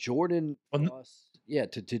yeah, Jordan, Well, for us, yeah,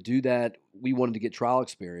 to do that, we wanted to get trial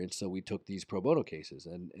experience, so we took these pro bono cases,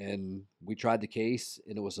 and we tried the case,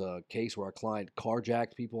 and it was a case where our client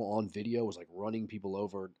carjacked people on video, was like running people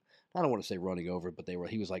over. I don't want to say running over, but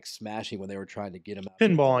he was like smashing when they were trying to get him out of the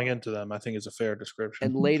pinballing car. into them, I think, is a fair And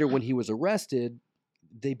description. later, when he was arrested,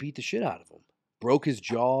 they beat the shit out of him. Broke his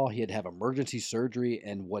jaw. He had to have emergency surgery.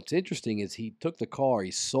 And what's interesting is he took the car,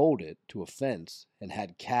 he sold it to a fence, and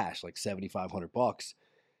had cash, like $7,500.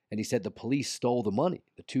 And he said the police stole the money.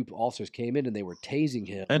 The two officers came in and they were tasing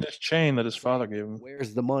him. And his chain that his father Saying, gave him.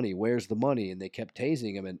 "Where's the money? Where's the money?" And they kept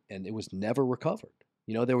tasing him, and it was never recovered.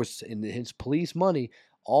 There was in his police money,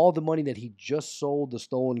 all the money that he just sold the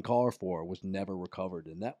stolen car for was never recovered.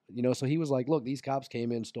 And so he was like, "Look, these cops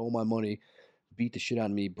came in, stole my money, beat the shit out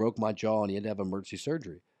of me, broke my jaw, and he had to have emergency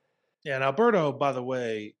surgery." Yeah, and Alberto, by the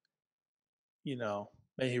way,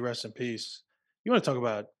 may he rest in peace. You want to talk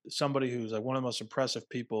about somebody who's like one of the most impressive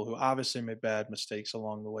people who obviously made bad mistakes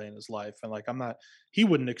along the way in his life. And like, he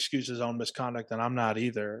wouldn't excuse his own misconduct, and I'm not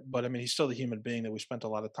either. But I mean, he's still the human being that we spent a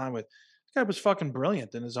lot of time with. This guy was fucking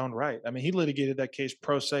brilliant in his own right. I mean, he litigated that case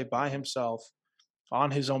pro se by himself on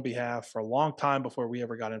his own behalf for a long time before we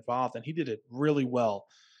ever got involved. And he did it really well.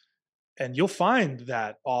 And you'll find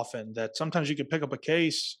that often that sometimes you can pick up a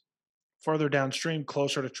case further downstream,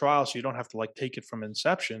 closer to trial, so you don't have to like take it from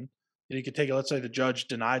inception. And you could take it. Let's say the judge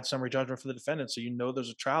denied summary judgment for the defendant, so there's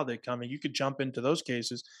a trial date coming. You could jump into those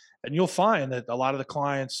cases, and you'll find that a lot of the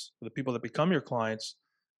clients, the people that become your clients,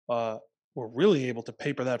 uh, were really able to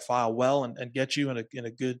paper that file well and get you in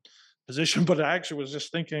a good position. But I actually was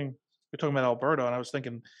just thinking, we're talking about Alberto, and I was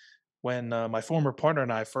thinking when my former partner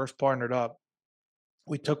and I first partnered up,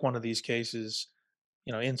 we took one of these cases,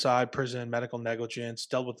 inside prison, medical negligence,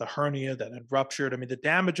 dealt with the hernia that had ruptured. I mean, the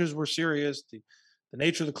damages were serious. The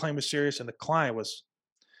nature of the claim was serious, and the client was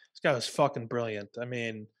this guy was fucking brilliant. I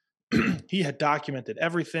mean, he had documented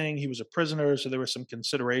everything. He was a prisoner, so there was some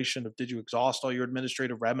consideration of did you exhaust all your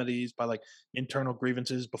administrative remedies by like internal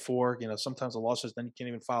grievances before? Sometimes the law says then you can't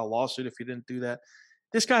even file a lawsuit if you didn't do that.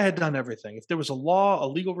 This guy had done everything. If there was a law, a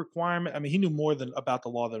legal requirement, I mean, he knew more than about the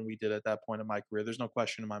law than we did at that point in my career. There's no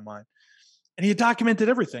question in my mind. And he had documented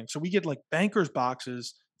everything. So we get like banker's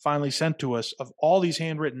boxes finally sent to us of all these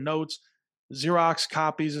handwritten notes, Xerox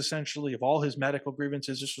copies essentially of all his medical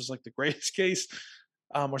grievances. This was like the greatest case,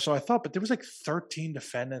 or so I thought. But there was like 13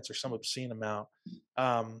 defendants or some obscene amount,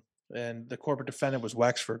 and the corporate defendant was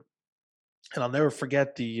Wexford. And I'll never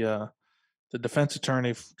forget the defense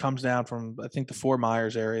attorney comes down from I think the Fort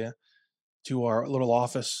Myers area to our little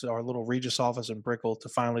office, our little Regis office in Brickell, to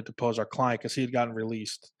finally depose our client because he had gotten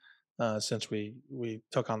released since we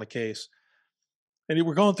took on the case. And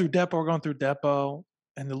we're going through depot,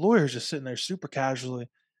 and the lawyer's just sitting there super casually,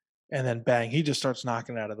 and then bang, he just starts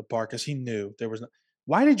knocking it out of the park because he knew there was no.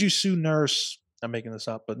 Why did you sue Nurse? I'm making this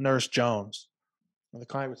up, but Nurse Jones. And the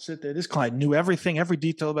client would sit there. This client knew everything, every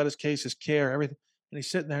detail about his case, his care, everything. And he's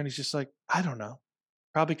sitting there and he's just like, I don't know.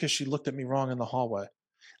 Probably because she looked at me wrong in the hallway.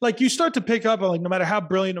 Like you start to pick up on like no matter how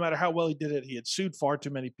brilliant, no matter how well he did it, he had sued far too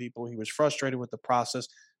many people. He was frustrated with the process,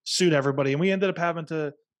 sued everybody. And we ended up having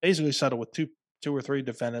to basically settle with two or three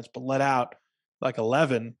defendants, but let out like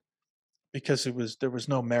 11 because there was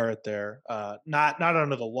no merit there, not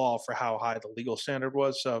under the law for how high the legal standard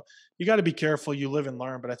was. So you got to be careful. You live and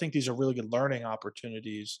learn, but I think these are really good learning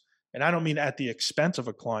opportunities. And I don't mean at the expense of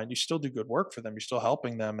a client. You still do good work for them. You're still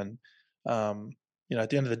helping them. And at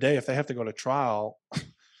the end of the day, if they have to go to trial,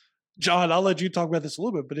 John, I'll let you talk about this a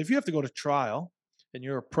little bit. But if you have to go to trial and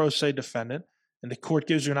you're a pro se defendant, and the court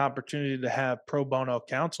gives you an opportunity to have pro bono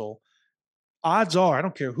counsel, odds are, I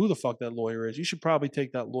don't care who the fuck that lawyer is, you should probably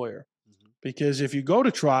take that lawyer. Because if you go to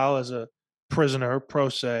trial as a prisoner, pro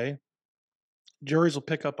se, juries will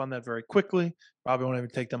pick up on that very quickly. Probably won't even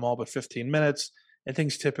take them all but 15 minutes. And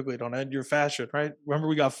things typically don't end your fashion, right? Remember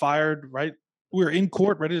we got fired, right? We were in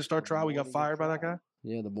court ready to start trial. We got fired by that guy.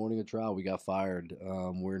 Yeah, the morning of trial, we got fired.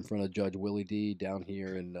 We're in front of Judge Willie D. down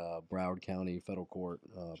here in Broward County Federal Court,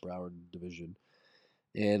 Broward Division.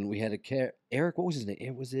 And we had Eric, what was his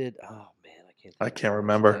name? Was it, oh man, I can't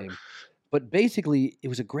remember. But basically, it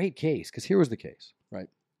was a great case because here was the case, right?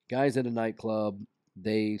 Guys at a nightclub,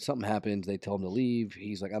 something happens, they tell him to leave.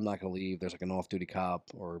 He's like, I'm not going to leave. There's like an off-duty cop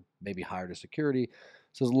or maybe hired a security.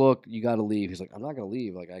 Says, look, you got to leave. He's like, I'm not going to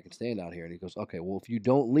leave. Like, I can stand out here. And he goes, okay, well, if you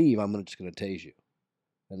don't leave, I'm just going to tase you.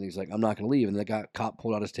 And he's like, I'm not going to leave. And the cop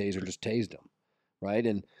pulled out his taser and just tased him, right?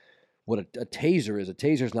 And what a taser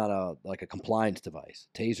is not a compliance device.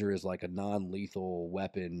 Taser is like a non-lethal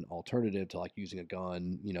weapon alternative to like using a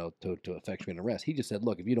gun, to effectuate an arrest. He just said,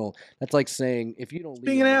 look, if you don't, that's like saying, if you don't leave,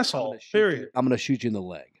 being an asshole, period. I'm going to shoot you in the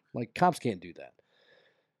leg. Like cops can't do that.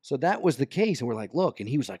 So that was the case. And we're like, look, and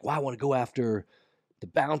he was like, well, I want to go after the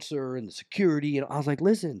bouncer and the security. And I was like,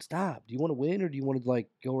 listen, stop. Do you want to win or do you want to like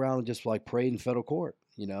go around and just like parade in federal court,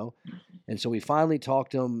 And so we finally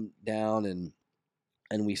talked him down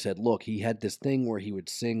and we said, look, he had this thing where he would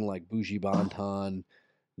sing like Bougie Banton,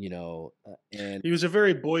 and he was a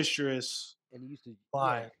very boisterous and he used to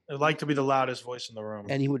lie. He'd like to be the loudest voice in the room.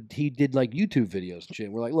 And he did like YouTube videos and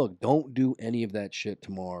shit. We're like, look, don't do any of that shit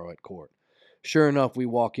tomorrow at court. Sure enough, we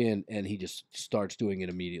walk in and he just starts doing it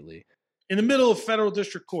immediately. In the middle of federal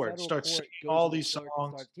district court, starts singing all these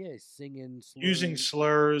songs, singing, slurs, using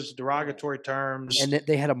slurs, derogatory terms. And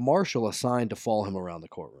they had a marshal assigned to follow him around the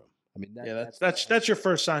courtroom. I mean, that's your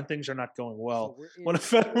first sign things are not going well. So when a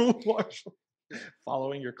federal marshal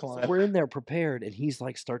following your client. So we're in there prepared, and he's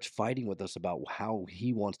like starts fighting with us about how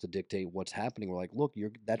he wants to dictate what's happening. We're like, look,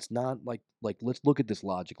 that's not like let's look at this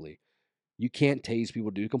logically. You can't tase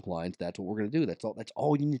people due to compliance. That's what we're gonna do. That's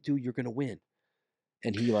all you need to do. You're gonna win.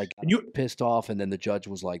 And he got pissed off, and then the judge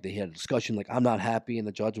was like, they had a discussion like, I'm not happy, and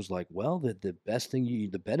the judge was like, well, the best thing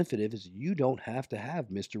the benefit of is you don't have to have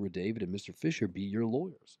Mr. Redavid and Mr. Fisher be your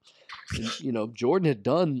lawyers. And, Jordan had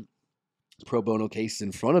done pro bono cases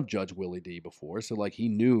in front of Judge Willie D before, so like he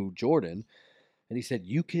knew Jordan, and he said,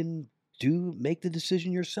 you can make the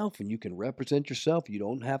decision yourself, and you can represent yourself. You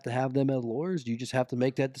don't have to have them as lawyers. You just have to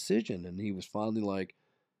make that decision. And he was finally like,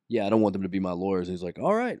 yeah, I don't want them to be my lawyers. And he's like,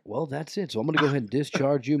 all right, well, that's it. So I'm going to go ahead and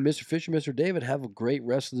discharge you, Mr. Fisher, Mr. David. Have a great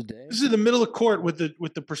rest of the day. This is the middle of court with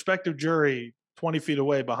the prospective jury 20 feet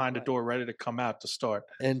away behind the door, ready to come out to start.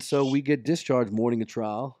 And so we get discharged morning of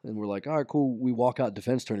trial, and we're like, all right, cool. We walk out,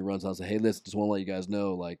 defense attorney runs out and say, hey, listen, just want to let you guys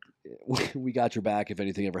know, like, we got your back if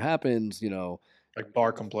anything ever happens, Like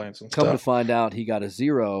bar complaints and Come to stuff. find out, he got a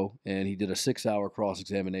 0, and he did a 6-hour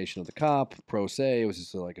cross-examination of the cop, pro se. It was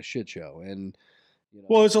just like a shit show. And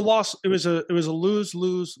Well, it's a loss. It was a lose,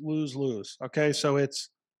 lose, lose, lose. Okay, so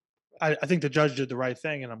I think the judge did the right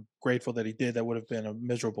thing, and I'm grateful that he did. That would have been a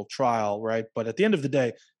miserable trial, right? But at the end of the day,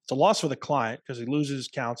 it's a loss for the client because he loses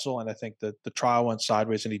counsel, and I think that the trial went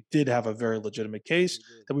sideways, and he did have a very legitimate case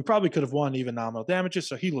that we probably could have won even nominal damages,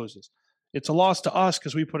 so he loses. It's a loss to us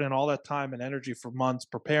because we put in all that time and energy for months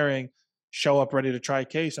preparing, show up ready to try a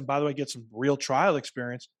case, and by the way, get some real trial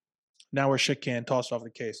experience. Now we're shit can tossed off the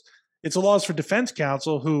case. It's a loss for defense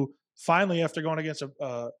counsel who finally, after going against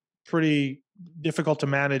a pretty difficult to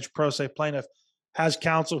manage pro se plaintiff, has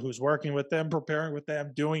counsel who's working with them, preparing with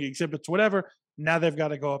them, doing exhibits, whatever. Now they've got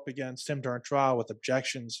to go up against him during trial with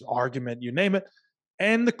objections, argument, you name it.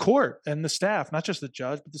 And the court and the staff, not just the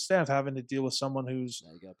judge, but the staff having to deal with someone who's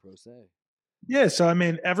now you got pro se. yeah. So I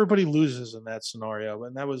mean, everybody loses in that scenario,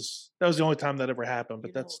 and that was the only time that ever happened.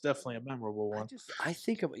 But that's definitely a memorable one. I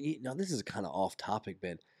think of now. This is kind of off topic,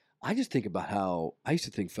 Ben. I just think about how I used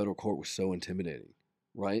to think federal court was so intimidating,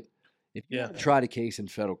 right? If you tried a case in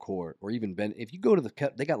federal court, or even if you go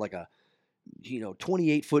to they got like a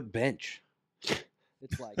 28-foot bench.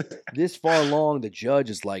 It's like this far long. The judge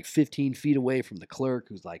is like 15 feet away from the clerk,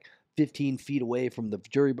 who's like 15 feet away from the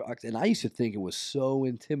jury box. And I used to think it was so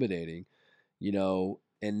intimidating,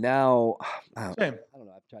 and now Same. I don't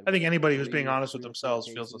know. I think anybody who's being honest with themselves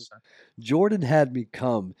feels the same. Jordan had me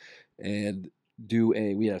come and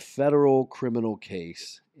we had a federal criminal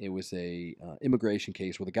case. It was a immigration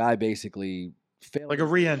case where the guy basically failed. Like a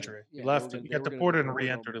re-entry. Yeah, He left. He got deported and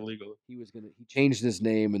re-entered illegally. He changed his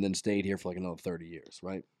name and then stayed here for like another 30 years,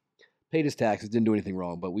 right? Paid his taxes, didn't do anything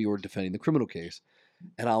wrong, but we were defending the criminal case.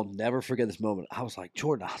 And I'll never forget this moment. I was like,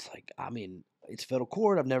 Jordan, it's federal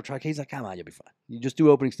court. I've never tried a case. He's like, come on, you'll be fine. You just do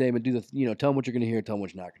opening statement, do the, tell them what you're going to hear, tell them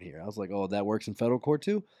what you're not going to hear. I was like, oh, that works in federal court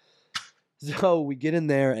too? So we get in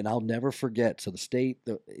there, and I'll never forget. So the state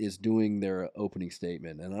is doing their opening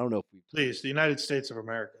statement, and I don't know if we please, the United States of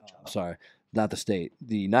America. Sorry, not the state.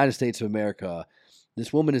 The United States of America.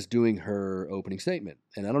 This woman is doing her opening statement,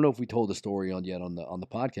 and I don't know if we told the story on the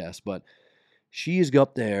podcast, but she is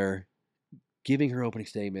up there giving her opening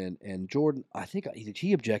statement, and Jordan, I think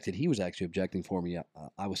he objected. He was actually objecting for me.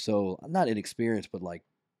 I was so not inexperienced, but like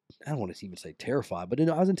I don't want to even say terrified, but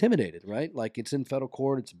I was intimidated, right? Like it's in federal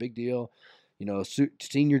court. It's a big deal,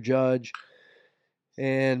 senior judge,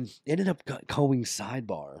 and ended up going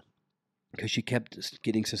sidebar because she kept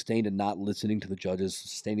getting sustained and not listening to the judges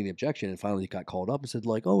sustaining the objection. And finally got called up and said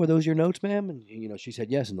like, oh, are those your notes, ma'am? And, she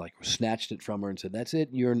said yes. And like snatched it from her and said, that's it.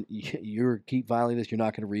 You're keep violating this. You're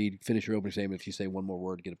not going to finish your opening statement. If you say one more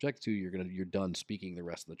word to get objected to, you're done speaking the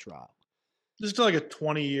rest of the trial. This is like a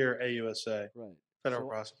 20-year AUSA. Right. Federal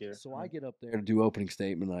prosecutor. So I get up there to do opening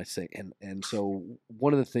statement, and I say, and so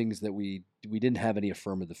one of the things that we didn't have any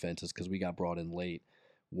affirmative defenses because we got brought in late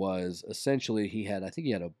was essentially I think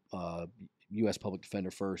he had a U.S. public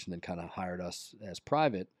defender first, and then kind of hired us as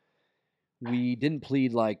private. We didn't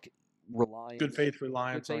plead like reliance, good faith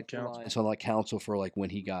reliance on counsel. So like counsel for like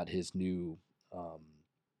when he got his new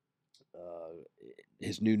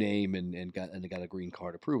name and got a green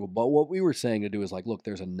card approval. But what we were saying to do is like, look,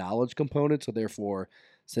 there's a knowledge component. So therefore,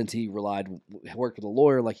 since he worked with a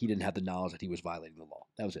lawyer, like he didn't have the knowledge that he was violating the law.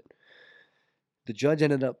 That was it. The judge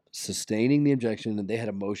ended up sustaining the objection, and they had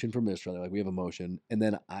a motion for mistrial. They're like, we have a motion. And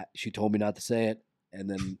then she told me not to say it. And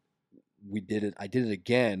then we did it. I did it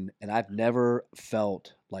again. And I've never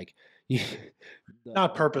felt like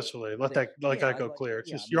not purposefully. Let that go clear. It's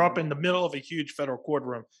just you're up in the middle of a huge federal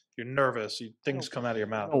courtroom. You're nervous. Things come out of your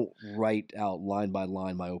mouth. I don't write out line by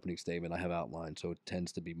line my opening statement. I have outline, so it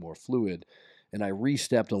tends to be more fluid. And I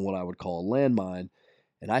re-stepped on what I would call a landmine,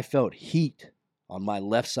 and I felt heat on my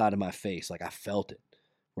left side of my face. Like I felt it,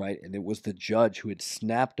 right? And it was the judge who had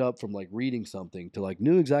snapped up from like reading something to like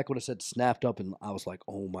knew exactly what I said, snapped up, and I was like,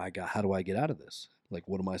 oh my God, how do I get out of this? Like,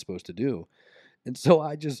 what am I supposed to do? And so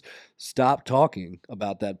I just stopped talking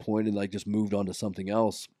about that point and like just moved on to something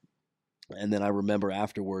else. And then I remember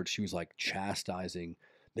afterwards, she was like chastising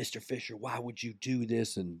Mr. Fisher, why would you do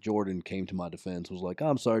this? And Jordan came to my defense, was like,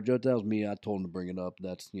 I'm sorry, Judge, that was me. I told him to bring it up.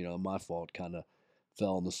 That's, my fault. Kind of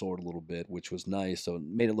fell on the sword a little bit, which was nice. So it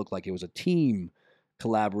made it look like it was a team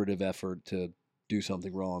collaborative effort to do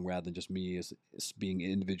something wrong rather than just me as being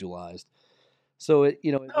individualized. So it,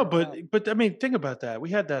 you know, it No, worked out. but I mean, think about that. We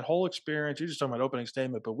had that whole experience. You're just talking about opening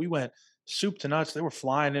statement, but we went soup to nuts. They were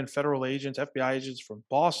flying in federal agents, FBI agents from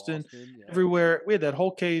Boston, Boston, yeah. everywhere. We had that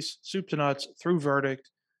whole case, soup to nuts, through verdict,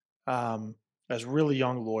 um, as really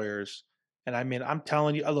young lawyers. And I mean, I'm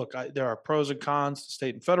telling you, look, there are pros and cons to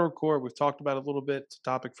state and federal court. We've talked about it a little bit. It's a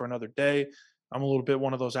topic for another day. I'm a little bit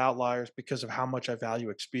one of those outliers because of how much I value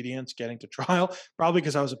expedience getting to trial. Probably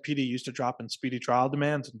because I was a PD used to drop in speedy trial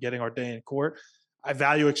demands and getting our day in court. I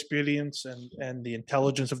value experience and the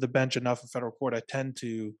intelligence of the bench enough in federal court. I tend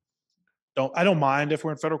to don't mind if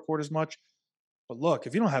we're in federal court as much. But look,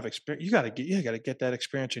 if you don't have experience, you got to get that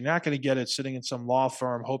experience. You're not going to get it sitting in some law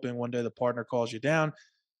firm hoping one day the partner calls you down.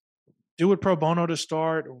 Do it pro bono to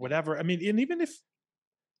start or whatever. I mean, and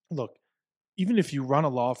look, even if you run a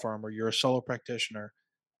law firm or you're a solo practitioner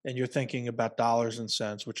and you're thinking about dollars and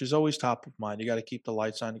cents, which is always top of mind, you got to keep the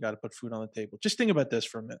lights on. You got to put food on the table. Just think about this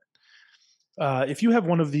for a minute. If you have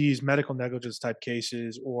one of these medical negligence type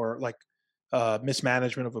cases or like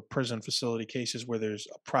mismanagement of a prison facility cases where there's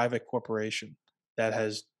a private corporation that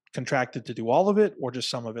has contracted to do all of it or just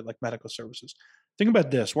some of it, like medical services, think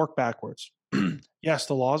about this, work backwards. Yes,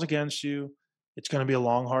 the law's against you. It's going to be a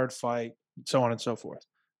long, hard fight, so on and so forth.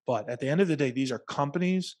 But at the end of the day, these are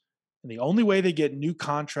companies, and the only way they get new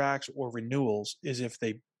contracts or renewals is if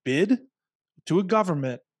they bid to a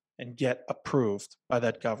government and get approved by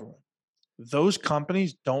that government. Those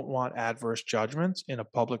companies don't want adverse judgments in a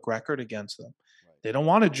public record against them. Right. They don't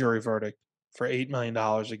want a jury verdict for $8 million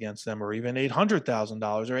against them or even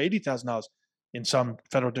 $800,000 or $80,000 in some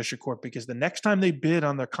federal district court because the next time they bid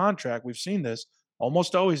on their contract, we've seen this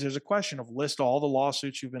almost always. There's a question of list all the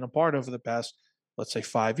lawsuits you've been a part of for the past, let's say,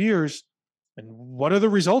 5 years, and what are the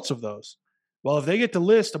results of those? Well, if they get to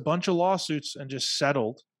list a bunch of lawsuits and just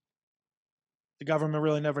settled, the government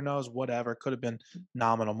really never knows. Whatever, could have been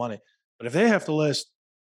nominal money. But if they have to list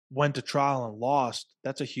went to trial and lost,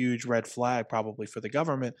 that's a huge red flag probably for the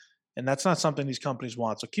government. And that's not something these companies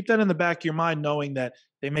want. So keep that in the back of your mind, knowing that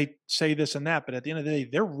they may say this and that, but at the end of the day,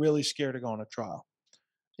 they're really scared of going to trial.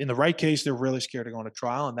 In the right case, they're really scared of going to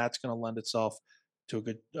trial, and that's going to lend itself to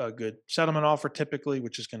a good settlement offer typically,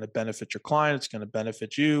 which is going to benefit your client. It's going to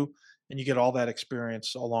benefit you, and you get all that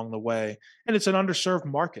experience along the way. And it's an underserved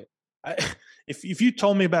market. If you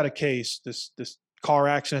told me about a case, this car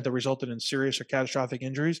accident that resulted in serious or catastrophic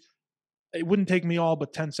injuries, it wouldn't take me all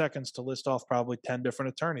but 10 seconds to list off probably 10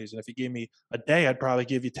 different attorneys. And if you gave me a day, I'd probably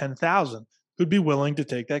give you 10,000 who'd be willing to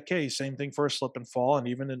take that case. Same thing for a slip and fall and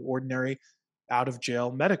even an ordinary out of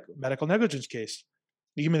jail medical negligence case.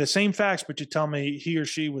 You give me the same facts, but you tell me he or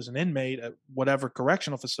she was an inmate at whatever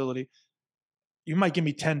correctional facility, you might give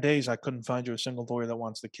me 10 days. I couldn't find you a single lawyer that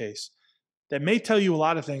wants the case. That may tell you a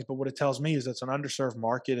lot of things, but what it tells me is it's an underserved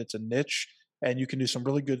market. It's a niche, and you can do some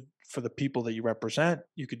really good for the people that you represent.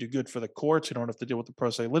 You could do good for the courts. You don't have to deal with the pro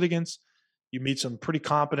se litigants. You meet some pretty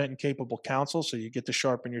competent and capable counsel, so you get to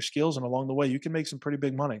sharpen your skills. And along the way, you can make some pretty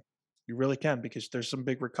big money. You really can, because there's some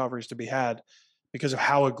big recoveries to be had because of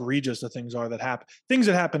how egregious the things are that happen. Things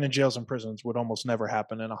that happen in jails and prisons would almost never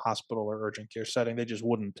happen in a hospital or urgent care setting. They just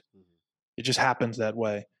wouldn't. It just happens that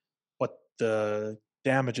way. But the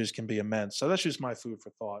damages can be immense. So that's just my food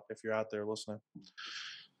for thought if you're out there listening.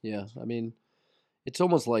 Yeah, I mean, it's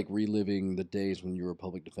almost like reliving the days when you were a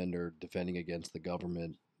public defender defending against the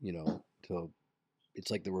government, so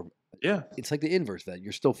it's like it's like the inverse of that.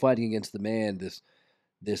 You're still fighting against the man,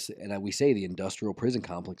 and we say the industrial prison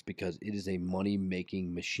complex because it is a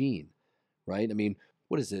money-making machine, right? I mean,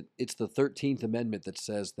 what is it? It's the 13th Amendment that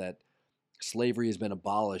says that slavery has been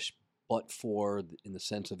abolished, but for in the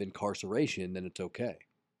sense of incarceration, then it's okay.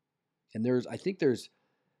 And I think there's,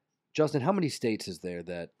 Justin, how many states is there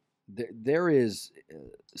that there is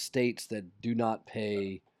states that do not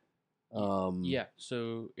pay?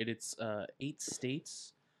 So it's 8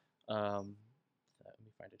 states. Let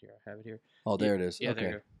me find it here. I have it here. Oh, there it is. Yeah, okay.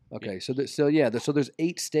 There you go. Okay. So there's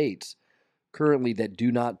 8 states currently that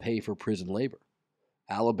do not pay for prison labor: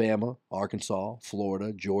 Alabama, Arkansas,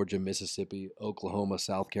 Florida, Georgia, Mississippi, Oklahoma,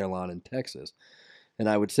 South Carolina, and Texas. And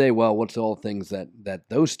I would say, well, what's all the things that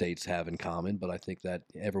those states have in common? But I think that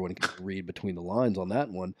everyone can read between the lines on that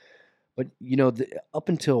one. But up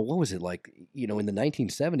until what was it like? In the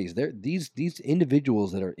 1970s, these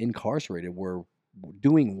individuals that are incarcerated were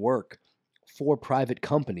doing work for private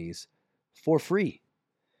companies for free.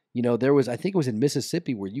 There was, I think it was in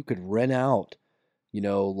Mississippi, where you could rent out,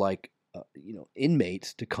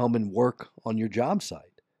 inmates to come and work on your job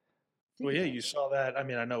site. Well, yeah, you saw that. I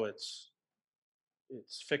mean, I know it's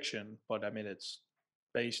fiction, but I mean, it's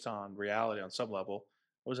based on reality on some level.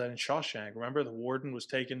 what was that, in Shawshank? Remember the warden was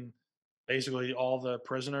taking basically all the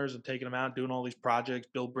prisoners and taking them out, doing all these projects,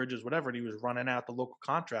 build bridges, whatever, and he was running out the local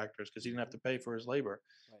contractors because he didn't have to pay for his labor.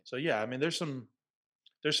 Right. So yeah, I mean, there's some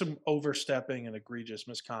overstepping and egregious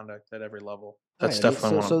misconduct at every level. Right. That's I mean,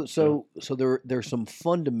 definitely one of them. so there's some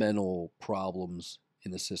fundamental problems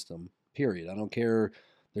in the system. Period. I don't care.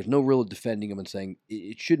 There's no real defending them and saying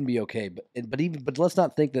it shouldn't be okay. But let's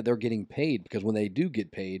not think that they're getting paid, because when they do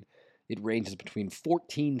get paid, it ranges between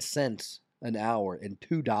 14 cents an hour and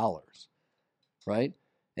 $2, right?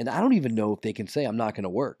 And I don't even know if they can say I'm not going to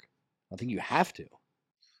work. I think you have to.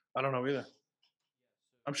 I don't know either.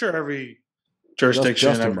 I'm sure every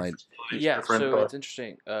jurisdiction, Justin might. Yeah, so it's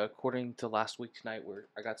interesting. According to Last Week Tonight, where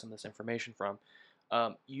I got some of this information from,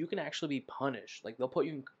 you can actually be punished. Like, they'll put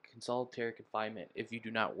you in solitary confinement if you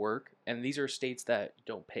do not work, and these are states that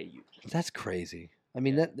don't pay you. That's crazy. I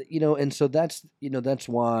mean, and so that's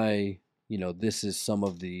why, this is some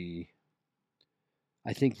of the,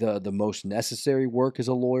 I think the most necessary work as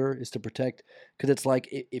a lawyer is to protect, because it's like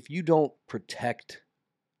if you don't protect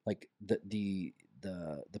like the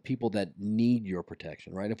people that need your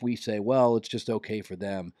protection, right? If we say, well, it's just okay for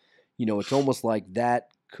them, it's almost like that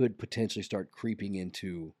could potentially start creeping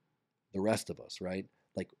into the rest of us, right?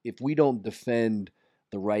 Like, if we don't defend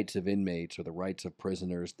the rights of inmates or the rights of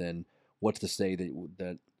prisoners, then what's to say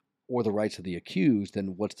that or the rights of the accused,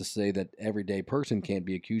 then what's to say that everyday person can't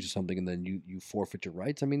be accused of something and then you forfeit your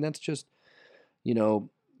rights? I mean, that's just,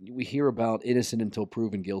 we hear about innocent until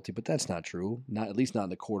proven guilty, but that's not true. Not, at least not in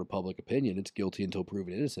the court of public opinion. It's guilty until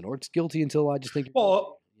proven innocent, or it's guilty until I just think.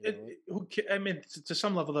 Well, I mean, to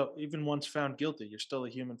some level, though, even once found guilty, you're still a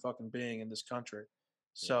human fucking being in this country.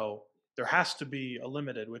 So there has to be a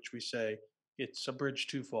limited, which we say it's a bridge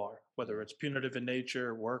too far, whether it's punitive in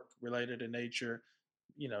nature, work related in nature,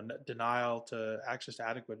 denial to access to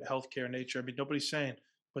adequate health care in nature. I mean, nobody's saying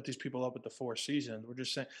put these people up at the Four Seasons. We're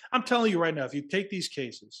just saying, I'm telling you right now, if you take these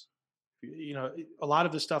cases, a lot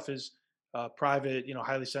of this stuff is private,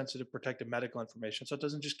 highly sensitive, protected medical information. So it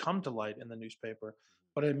doesn't just come to light in the newspaper.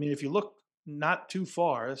 But I mean, if you look not too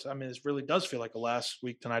far, I mean, this really does feel like a Last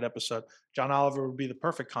Week Tonight episode. John Oliver would be the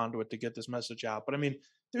perfect conduit to get this message out. But I mean,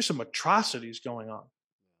 there's some atrocities going on.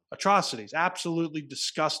 Atrocities, absolutely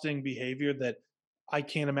disgusting behavior that I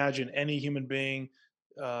can't imagine any human being,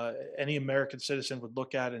 any American citizen would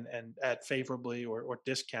look at and at favorably or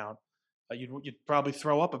discount. You'd probably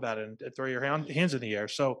throw up about it and throw your hands in the air.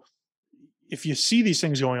 So if you see these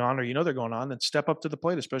things going on, or they're going on, then step up to the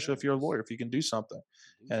plate, especially if you're a lawyer, if you can do something.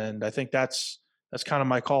 And I think that's kind of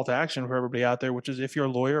my call to action for everybody out there, which is, if you're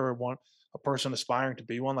a lawyer or a person aspiring to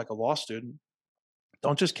be one, like a law student,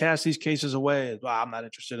 don't just cast these cases away as, I'm not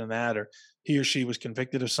interested in that, or he or she was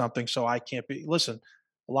convicted of something, so I can't be. Listen,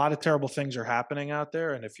 a lot of terrible things are happening out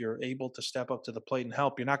there, and if you're able to step up to the plate and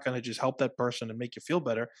help, you're not going to just help that person and make you feel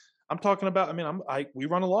better. I'm talking about, I mean, we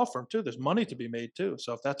run a law firm too. There's money to be made too.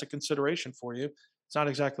 So if that's a consideration for you, it's not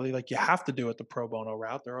exactly like you have to do it the pro bono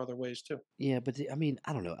route. There are other ways too. Yeah, but I mean,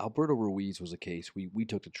 I don't know. Alberto Ruiz was a case we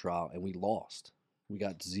took to trial and we lost. We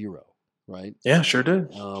got 0, right? Yeah, sure did.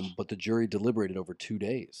 But the jury deliberated over 2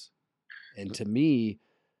 days, and to me,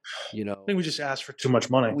 I think we just asked for too much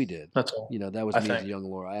money. We did. That's all. That was me as a young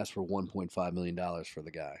lawyer. I asked for $1.5 million for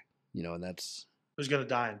the guy. And that's who's going to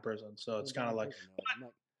die in prison. So it's kind of like.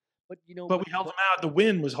 But we held him out. The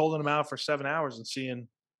wind was holding him out for 7 hours and seeing,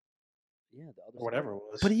 the other whatever it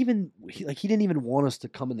was. But even he didn't even want us to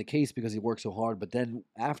come in the case because he worked so hard. But then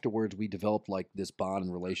afterwards, we developed like this bond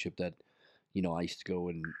and relationship that, I used to go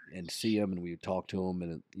and see him, and we would talk to him,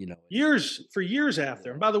 and years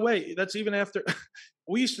after. And by the way, that's even after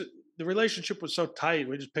the relationship was so tight.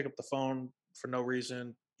 We just pick up the phone for no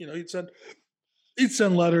reason. He'd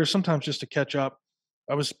send letters sometimes just to catch up.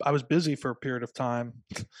 I was busy for a period of time,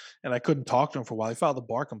 and I couldn't talk to him for a while. He filed a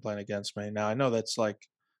bar complaint against me. Now I know that's like,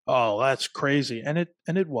 oh, that's crazy, and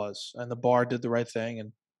it was, and the bar did the right thing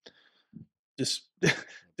and just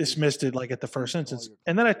dismissed it like at the first instance.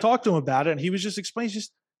 And then I talked to him about it, and he was just explaining,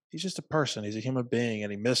 he's just a person. He's a human being,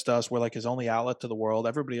 and he missed us. We're like his only outlet to the world.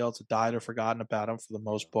 Everybody else had died or forgotten about him for the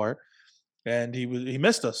most part. And he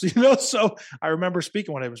missed us, So I remember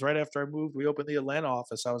speaking when it was right after I moved. We opened the Atlanta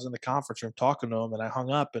office. I was in the conference room talking to him, and I hung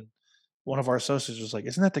up. And one of our associates was like,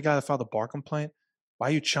 "Isn't that the guy that filed the bar complaint? Why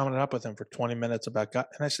are you chumming it up with him for 20 minutes about God?"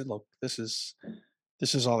 And I said, "Look, this is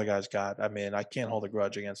all the guy's got. I mean, I can't hold a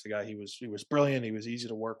grudge against the guy. He was brilliant. He was easy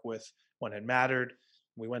to work with when it mattered.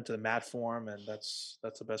 We went to the mat for him, and that's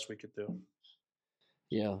the best we could do."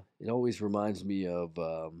 Yeah, it always reminds me of.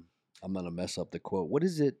 I'm gonna mess up the quote. What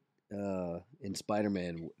is it? in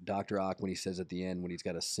Spider-Man, Dr. Ock, when he says at the end, when he's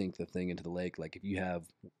got to sink the thing into the lake, like if you have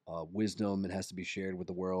wisdom, it has to be shared with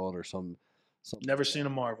the world, or something. Never seen a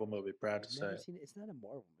Marvel movie, proud to say. It's not a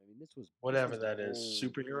Marvel. I mean, this was whatever that is.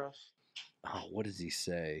 Superheroes? Oh, what does he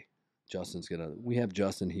say? We have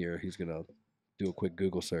Justin here. He's gonna do a quick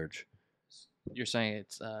Google search. You're saying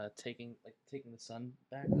it's taking the sun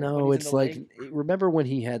back? No, it's like remember when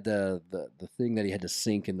he had the thing that he had to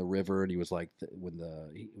sink in the river, and he was like it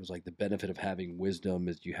was like the benefit of having wisdom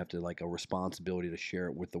is you have to like a responsibility to share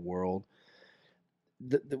it with the world.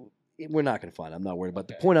 We're not going to find it. I'm not worried about it.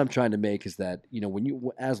 The point I'm trying to make is that when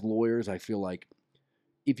you as lawyers, I feel like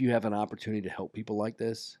if you have an opportunity to help people like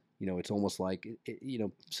this, it's almost like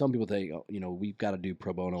some people think we've got to do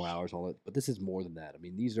pro bono hours, all that, but this is more than that. I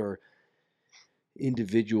mean, these are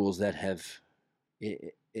individuals that have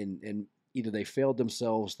and either they failed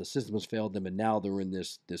themselves, the system has failed them, and now they're in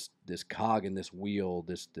this cog in this wheel,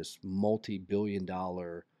 this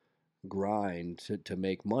multi-billion-dollar grind to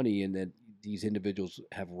make money, and that these individuals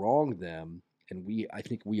have wronged them, and I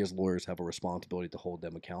think we as lawyers have a responsibility to hold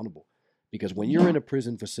them accountable, because when you're in a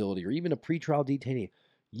prison facility or even a pretrial detainee,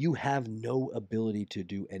 you have no ability to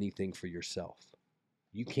do anything for yourself.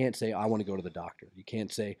 You can't say, I want to go to the doctor. You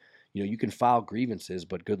can't say, you can file grievances,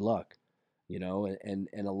 but good luck. And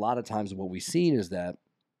a lot of times what we've seen is that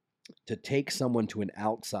to take someone to an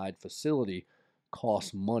outside facility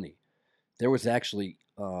costs money. There was actually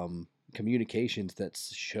communications that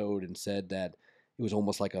showed and said that it was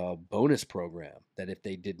almost like a bonus program, that if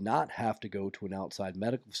they did not have to go to an outside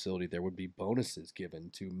medical facility, there would be bonuses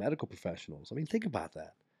given to medical professionals. I mean, think about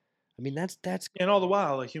that. I mean, that's and all the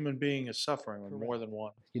while a human being is suffering with more than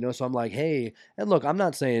one. So I'm like, hey, and look, I'm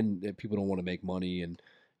not saying that people don't want to make money and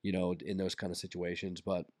in those kind of situations,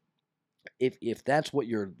 but if that's what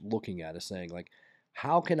you're looking at, is saying like,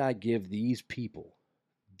 how can I give these people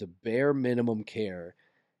the bare minimum care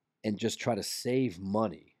and just try to save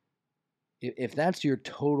money? If that's your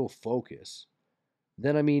total focus,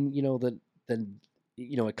 then I mean, then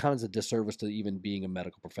it kind of is a disservice to even being a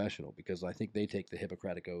medical professional, because I think they take the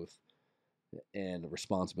Hippocratic Oath and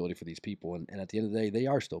responsibility for these people. And at the end of the day, they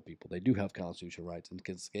are still people. They do have constitutional rights. And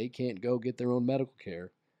because they can't go get their own medical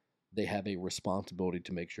care, they have a responsibility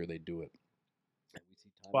to make sure they do it. And we see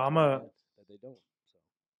time that they don't. So.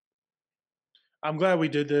 I'm glad we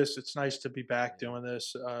did this. It's nice to be back doing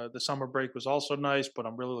this. The summer break was also nice, but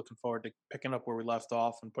I'm really looking forward to picking up where we left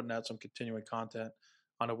off and putting out some continuing content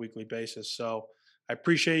on a weekly basis. So I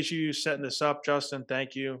appreciate you setting this up, Justin.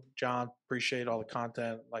 Thank you, John. Appreciate all the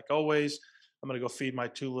content. Like always, I'm going to go feed my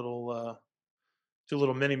two little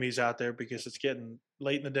mini-me's out there because it's getting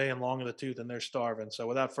late in the day and long in the tooth, and they're starving. So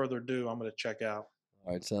without further ado, I'm going to check out.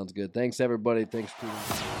 All right, sounds good. Thanks, everybody. Thanks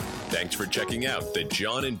for checking out the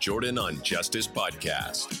John and Jordan on Justice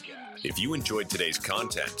podcast. If you enjoyed today's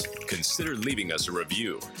content, consider leaving us a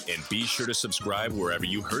review and be sure to subscribe wherever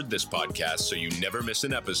you heard this podcast so you never miss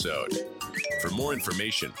an episode. For more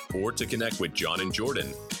information or to connect with John and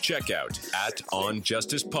Jordan, check out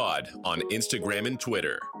 @OnJusticePod on Instagram and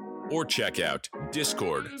Twitter. Or check out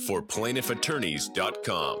Discord for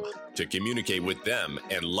plaintiffattorneys.com to communicate with them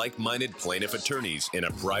and like-minded plaintiff attorneys in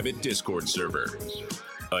a private Discord server.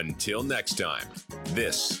 Until next time,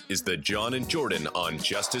 this is the John and Jordan on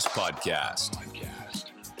Justice podcast.